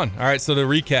 This is fun. All right, so to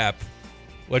recap,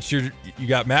 you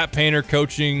got Matt Painter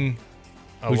coaching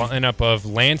A lineup of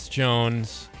Lance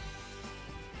Jones,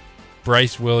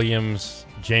 Bryce Williams,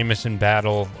 Jamison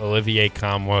Battle, Olivier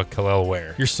Kamwa, Khalil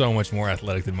Ware. You're so much more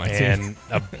athletic than my team. And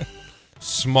a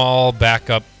small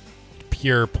backup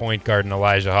pure point guard in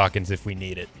Elijah Hawkins if we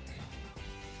need it.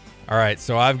 All right,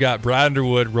 so I've got Brad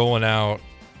Underwood rolling out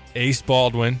Ace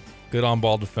Baldwin, good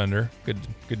on-ball defender, good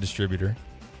distributor,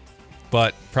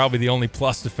 but probably the only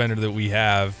plus defender that we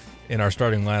have in our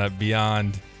starting lineup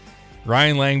beyond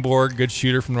Ryan Langborg, good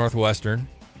shooter from Northwestern.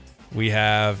 We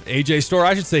have AJ Storr.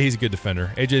 I should say he's a good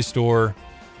defender. AJ Storr,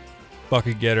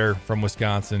 bucket getter from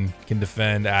Wisconsin, can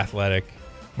defend, athletic.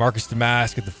 Marcus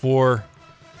Damask at the 4,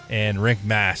 and Rink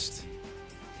Mast.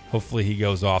 Hopefully he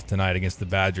goes off tonight against the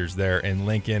Badgers there in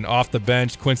Lincoln. Off the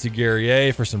bench, Quincy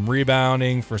Guerrier for some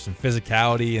rebounding, for some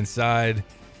physicality inside.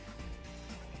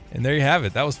 And there you have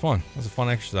it. That was fun. That was a fun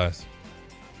exercise.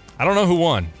 I don't know who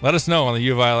won. Let us know on the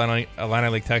U of I Illini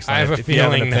League text line. I have a if you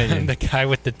have an feeling opinion. that the guy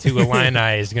with the 2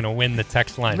 Illini is going to win the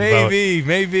text line Maybe, vote.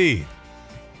 maybe.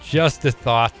 Just a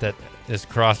thought that has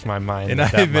crossed my mind And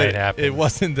that I might admit, happen. it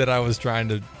wasn't that I was trying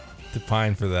to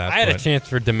pine for that. I had a but chance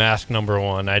for Damask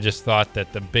 #1. I just thought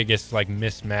that the biggest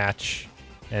mismatch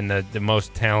and the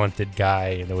most talented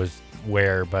guy was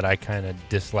Ware, but I kind of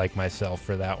dislike myself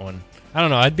for that one. I don't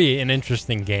know. It'd be an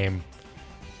interesting game.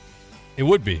 It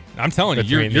would be. I'm telling you,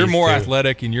 Between you're these more two.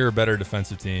 athletic and you're a better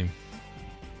defensive team.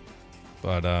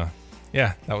 But,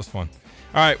 yeah, that was fun.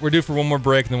 All right, we're due for one more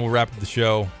break, and then we'll wrap up the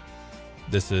show.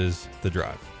 This is The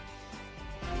Drive.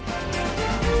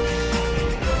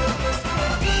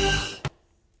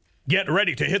 Get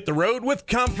ready to hit the road with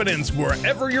confidence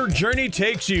wherever your journey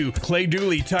takes you. Clay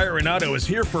Dooley Tire and Auto is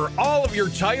here for all of your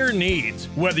tire needs.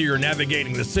 Whether you're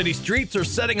navigating the city streets or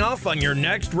setting off on your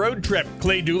next road trip,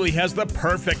 Clay Dooley has the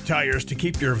perfect tires to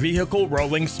keep your vehicle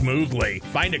rolling smoothly.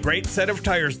 Find a great set of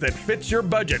tires that fits your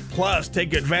budget, plus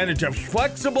take advantage of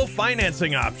flexible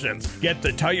financing options. Get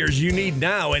the tires you need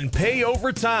now and pay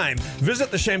over time.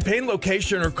 Visit the Champaign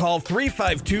location or call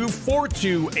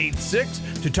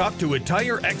 352-4286 to talk to a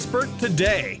tire expert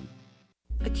today.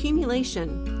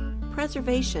 Accumulation,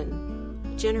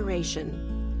 preservation,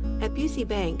 generation. At Busey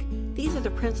Bank, these are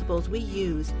the principles we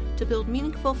use to build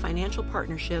meaningful financial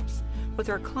partnerships with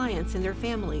our clients and their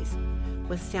families.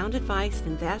 With sound advice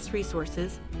and vast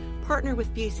resources, partner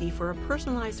with Busey for a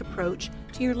personalized approach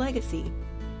to your legacy.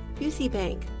 Busey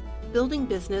Bank, building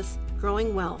business,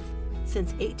 growing wealth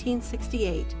since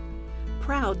 1868.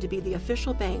 Proud to be the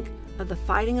official bank of the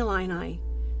Fighting Illini.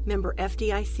 Member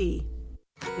FDIC.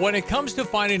 When it comes to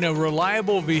finding a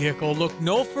reliable vehicle, look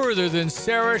no further than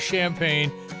Sarah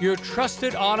Champagne, your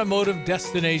trusted automotive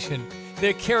destination.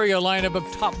 They carry a lineup of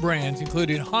top brands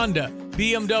including Honda,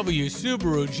 BMW,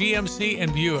 Subaru, GMC,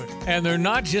 and Buick. And they're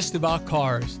not just about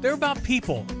cars, they're about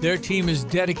people. Their team is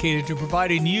dedicated to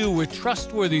providing you with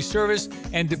trustworthy service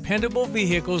and dependable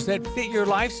vehicles that fit your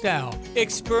lifestyle.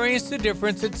 Experience the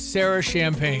difference at Sarah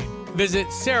Champagne.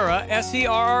 Visit Sarah,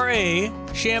 S-E-R-R-A,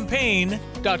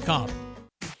 champagne.com.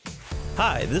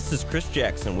 Hi, this is Chris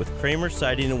Jackson with Kramer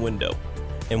Siding and Window.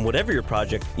 And whatever your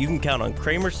project, you can count on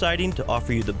Kramer Siding to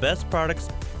offer you the best products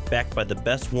backed by the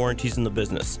best warranties in the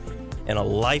business and a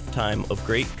lifetime of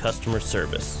great customer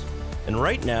service. And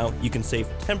right now, you can save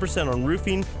 10% on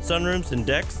roofing, sunrooms, and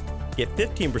decks, get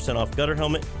 15% off gutter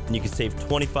helmet, and you can save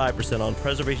 25% on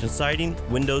preservation siding,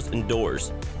 windows, and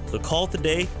doors. So call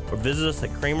today or visit us at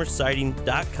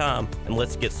kramersiding.com and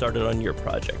let's get started on your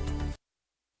project.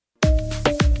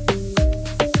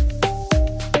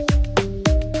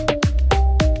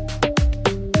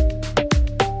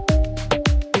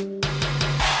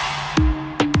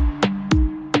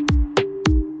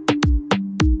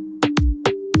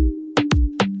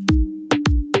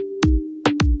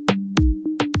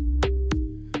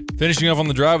 Finishing up on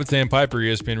the drive with Sam Piper,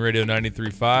 ESPN Radio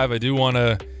 93.5. I do want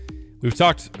to, we've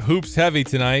talked hoops heavy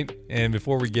tonight, and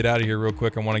before we get out of here real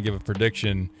quick, I want to give a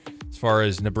prediction as far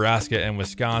as Nebraska and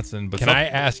Wisconsin. But Can I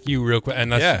ask you real quick,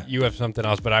 unless you have something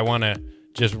else, but I want to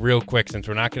just real quick, since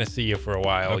we're not going to see you for a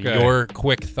while, your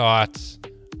quick thoughts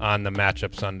on the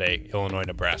matchup Sunday,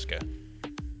 Illinois-Nebraska.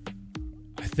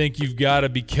 think you've got to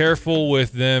be careful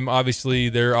with them. Obviously,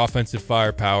 their offensive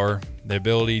firepower, the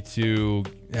ability to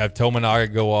have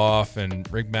Tominaga go off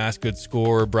and Rick Masgood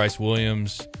score, Bryce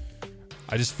Williams.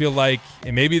 I just feel like,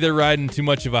 and maybe they're riding too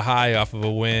much of a high off of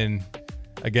a win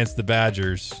against the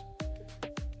Badgers.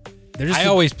 I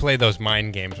always play those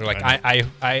mind games. Where like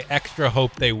I extra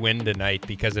hope they win tonight,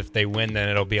 because if they win, then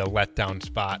it'll be a letdown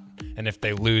spot, and if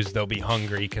they lose, they'll be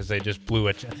hungry because they just blew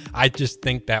it. I just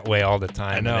think that way all the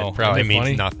time. I know. And it probably means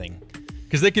funny? nothing.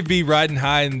 Because they could be riding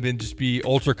high and then just be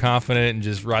ultra confident and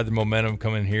just ride the momentum,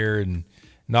 come in here and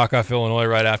knock off Illinois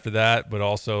right after that. But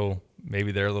also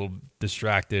maybe they're a little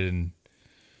distracted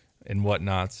and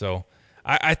whatnot. So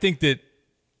I think that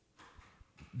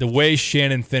the way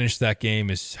Shannon finished that game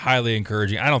is highly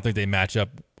encouraging. I don't think they match up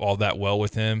all that well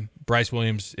with him. Bryce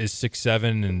Williams is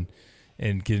 6'7"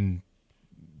 and can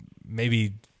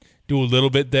maybe do a little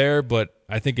bit there, but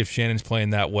I think if Shannon's playing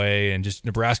that way, and just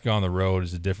Nebraska on the road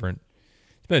is it's been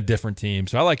a different team.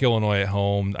 So I like Illinois at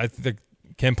home. I think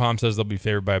Ken Pom says they'll be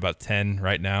favored by about 10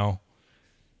 right now.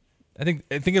 I think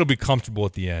it'll be comfortable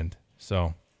at the end.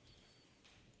 So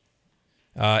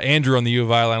Andrew on the U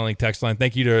of I Line Link text line.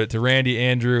 Thank you to Randy,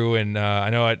 Andrew, and I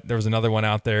know there was another one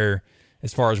out there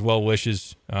as far as well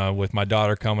wishes with my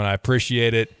daughter coming. I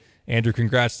appreciate it. Andrew,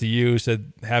 congrats to you.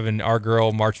 Said having our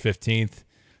girl March 15th.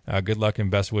 Good luck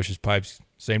and best wishes, Pipes.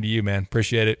 Same to you, man.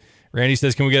 Appreciate it. Randy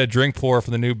says, can we get a drink pour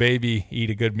for the new baby? Eat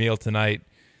a good meal tonight.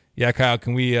 Yeah, Kyle,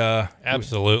 can we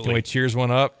absolutely. Can we cheers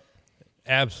one up?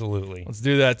 Absolutely. Let's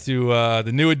do that to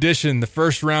the new addition, the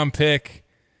first round pick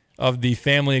of the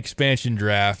family expansion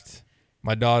draft.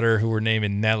 My daughter, who we're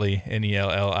naming Nellie,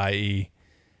 Nellie.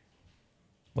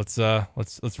 Let's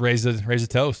raise a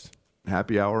toast.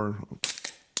 Happy hour.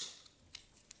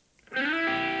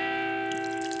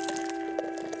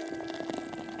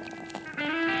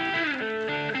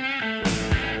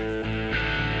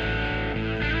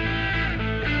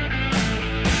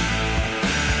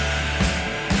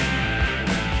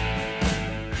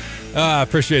 I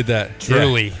appreciate that.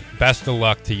 Truly. Yeah. Best of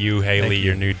luck to you, Haley,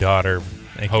 your new daughter.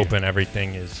 Thank Hoping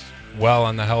everything is well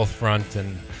on the health front,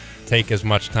 and take as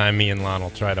much time. Me and Lon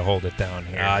will try to hold it down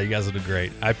here. You guys will do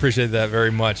great. I appreciate that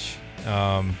very much.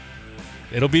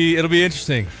 It'll be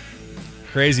interesting.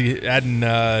 Crazy adding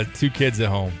 2 kids at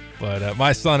home, but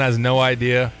my son has no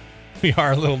idea. We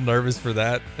are a little nervous for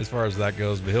that as far as that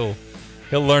goes, but he'll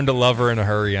learn to love her in a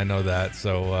hurry. I know that.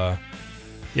 So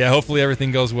yeah, hopefully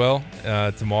everything goes well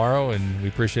tomorrow, and we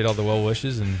appreciate all the well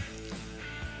wishes, and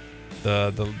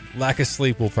the lack of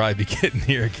sleep we'll probably be getting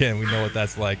here again. We know what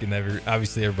that's like, and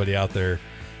obviously everybody out there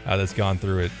that's gone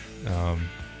through it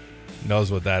knows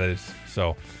what that is.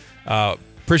 So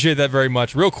appreciate that very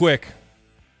much. Real quick,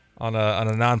 on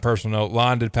a non-personal note,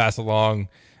 Lon did pass along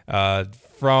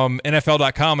from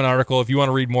NFL.com an article. If you want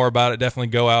to read more about it, definitely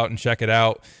go out and check it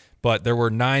out. But there were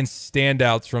 9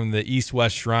 standouts from the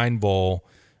East-West Shrine Bowl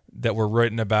that were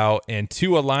written about, and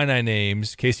 2 Illini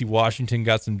names. Casey Washington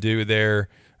got some due there,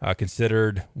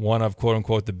 considered one of,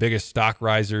 quote-unquote, the biggest stock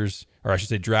risers, or I should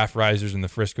say draft risers in the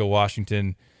Frisco,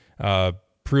 Washington.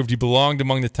 Proved he belonged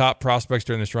among the top prospects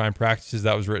during the Shrine practices.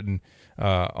 That was written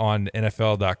on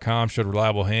NFL.com. Showed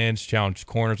reliable hands, challenged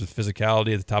corners with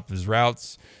physicality at the top of his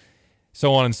routes,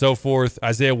 so on and so forth.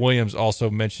 Isaiah Williams also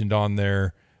mentioned on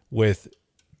there with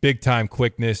big-time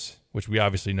quickness, which we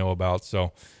obviously know about.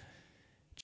 So